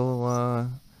schedule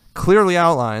clearly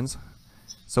outlines.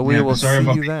 So we will see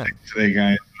you then. Today,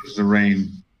 guys, it was the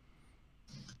rain.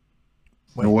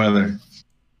 The weather.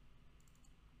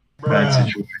 Bad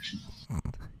situation.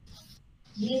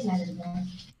 He's not in there.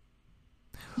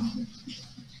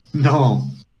 No.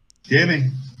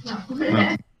 Tiene. No.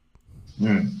 No. All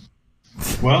right.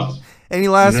 Well, Any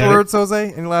last Is that words,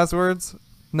 Jose? Any last words?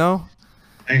 No?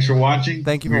 thanks for watching.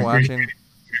 Thank you We for watching. We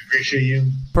appreciate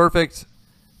you. Perfect.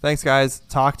 Thanks, guys.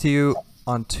 Talk to you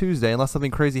on Tuesday, unless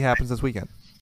something crazy happens this weekend.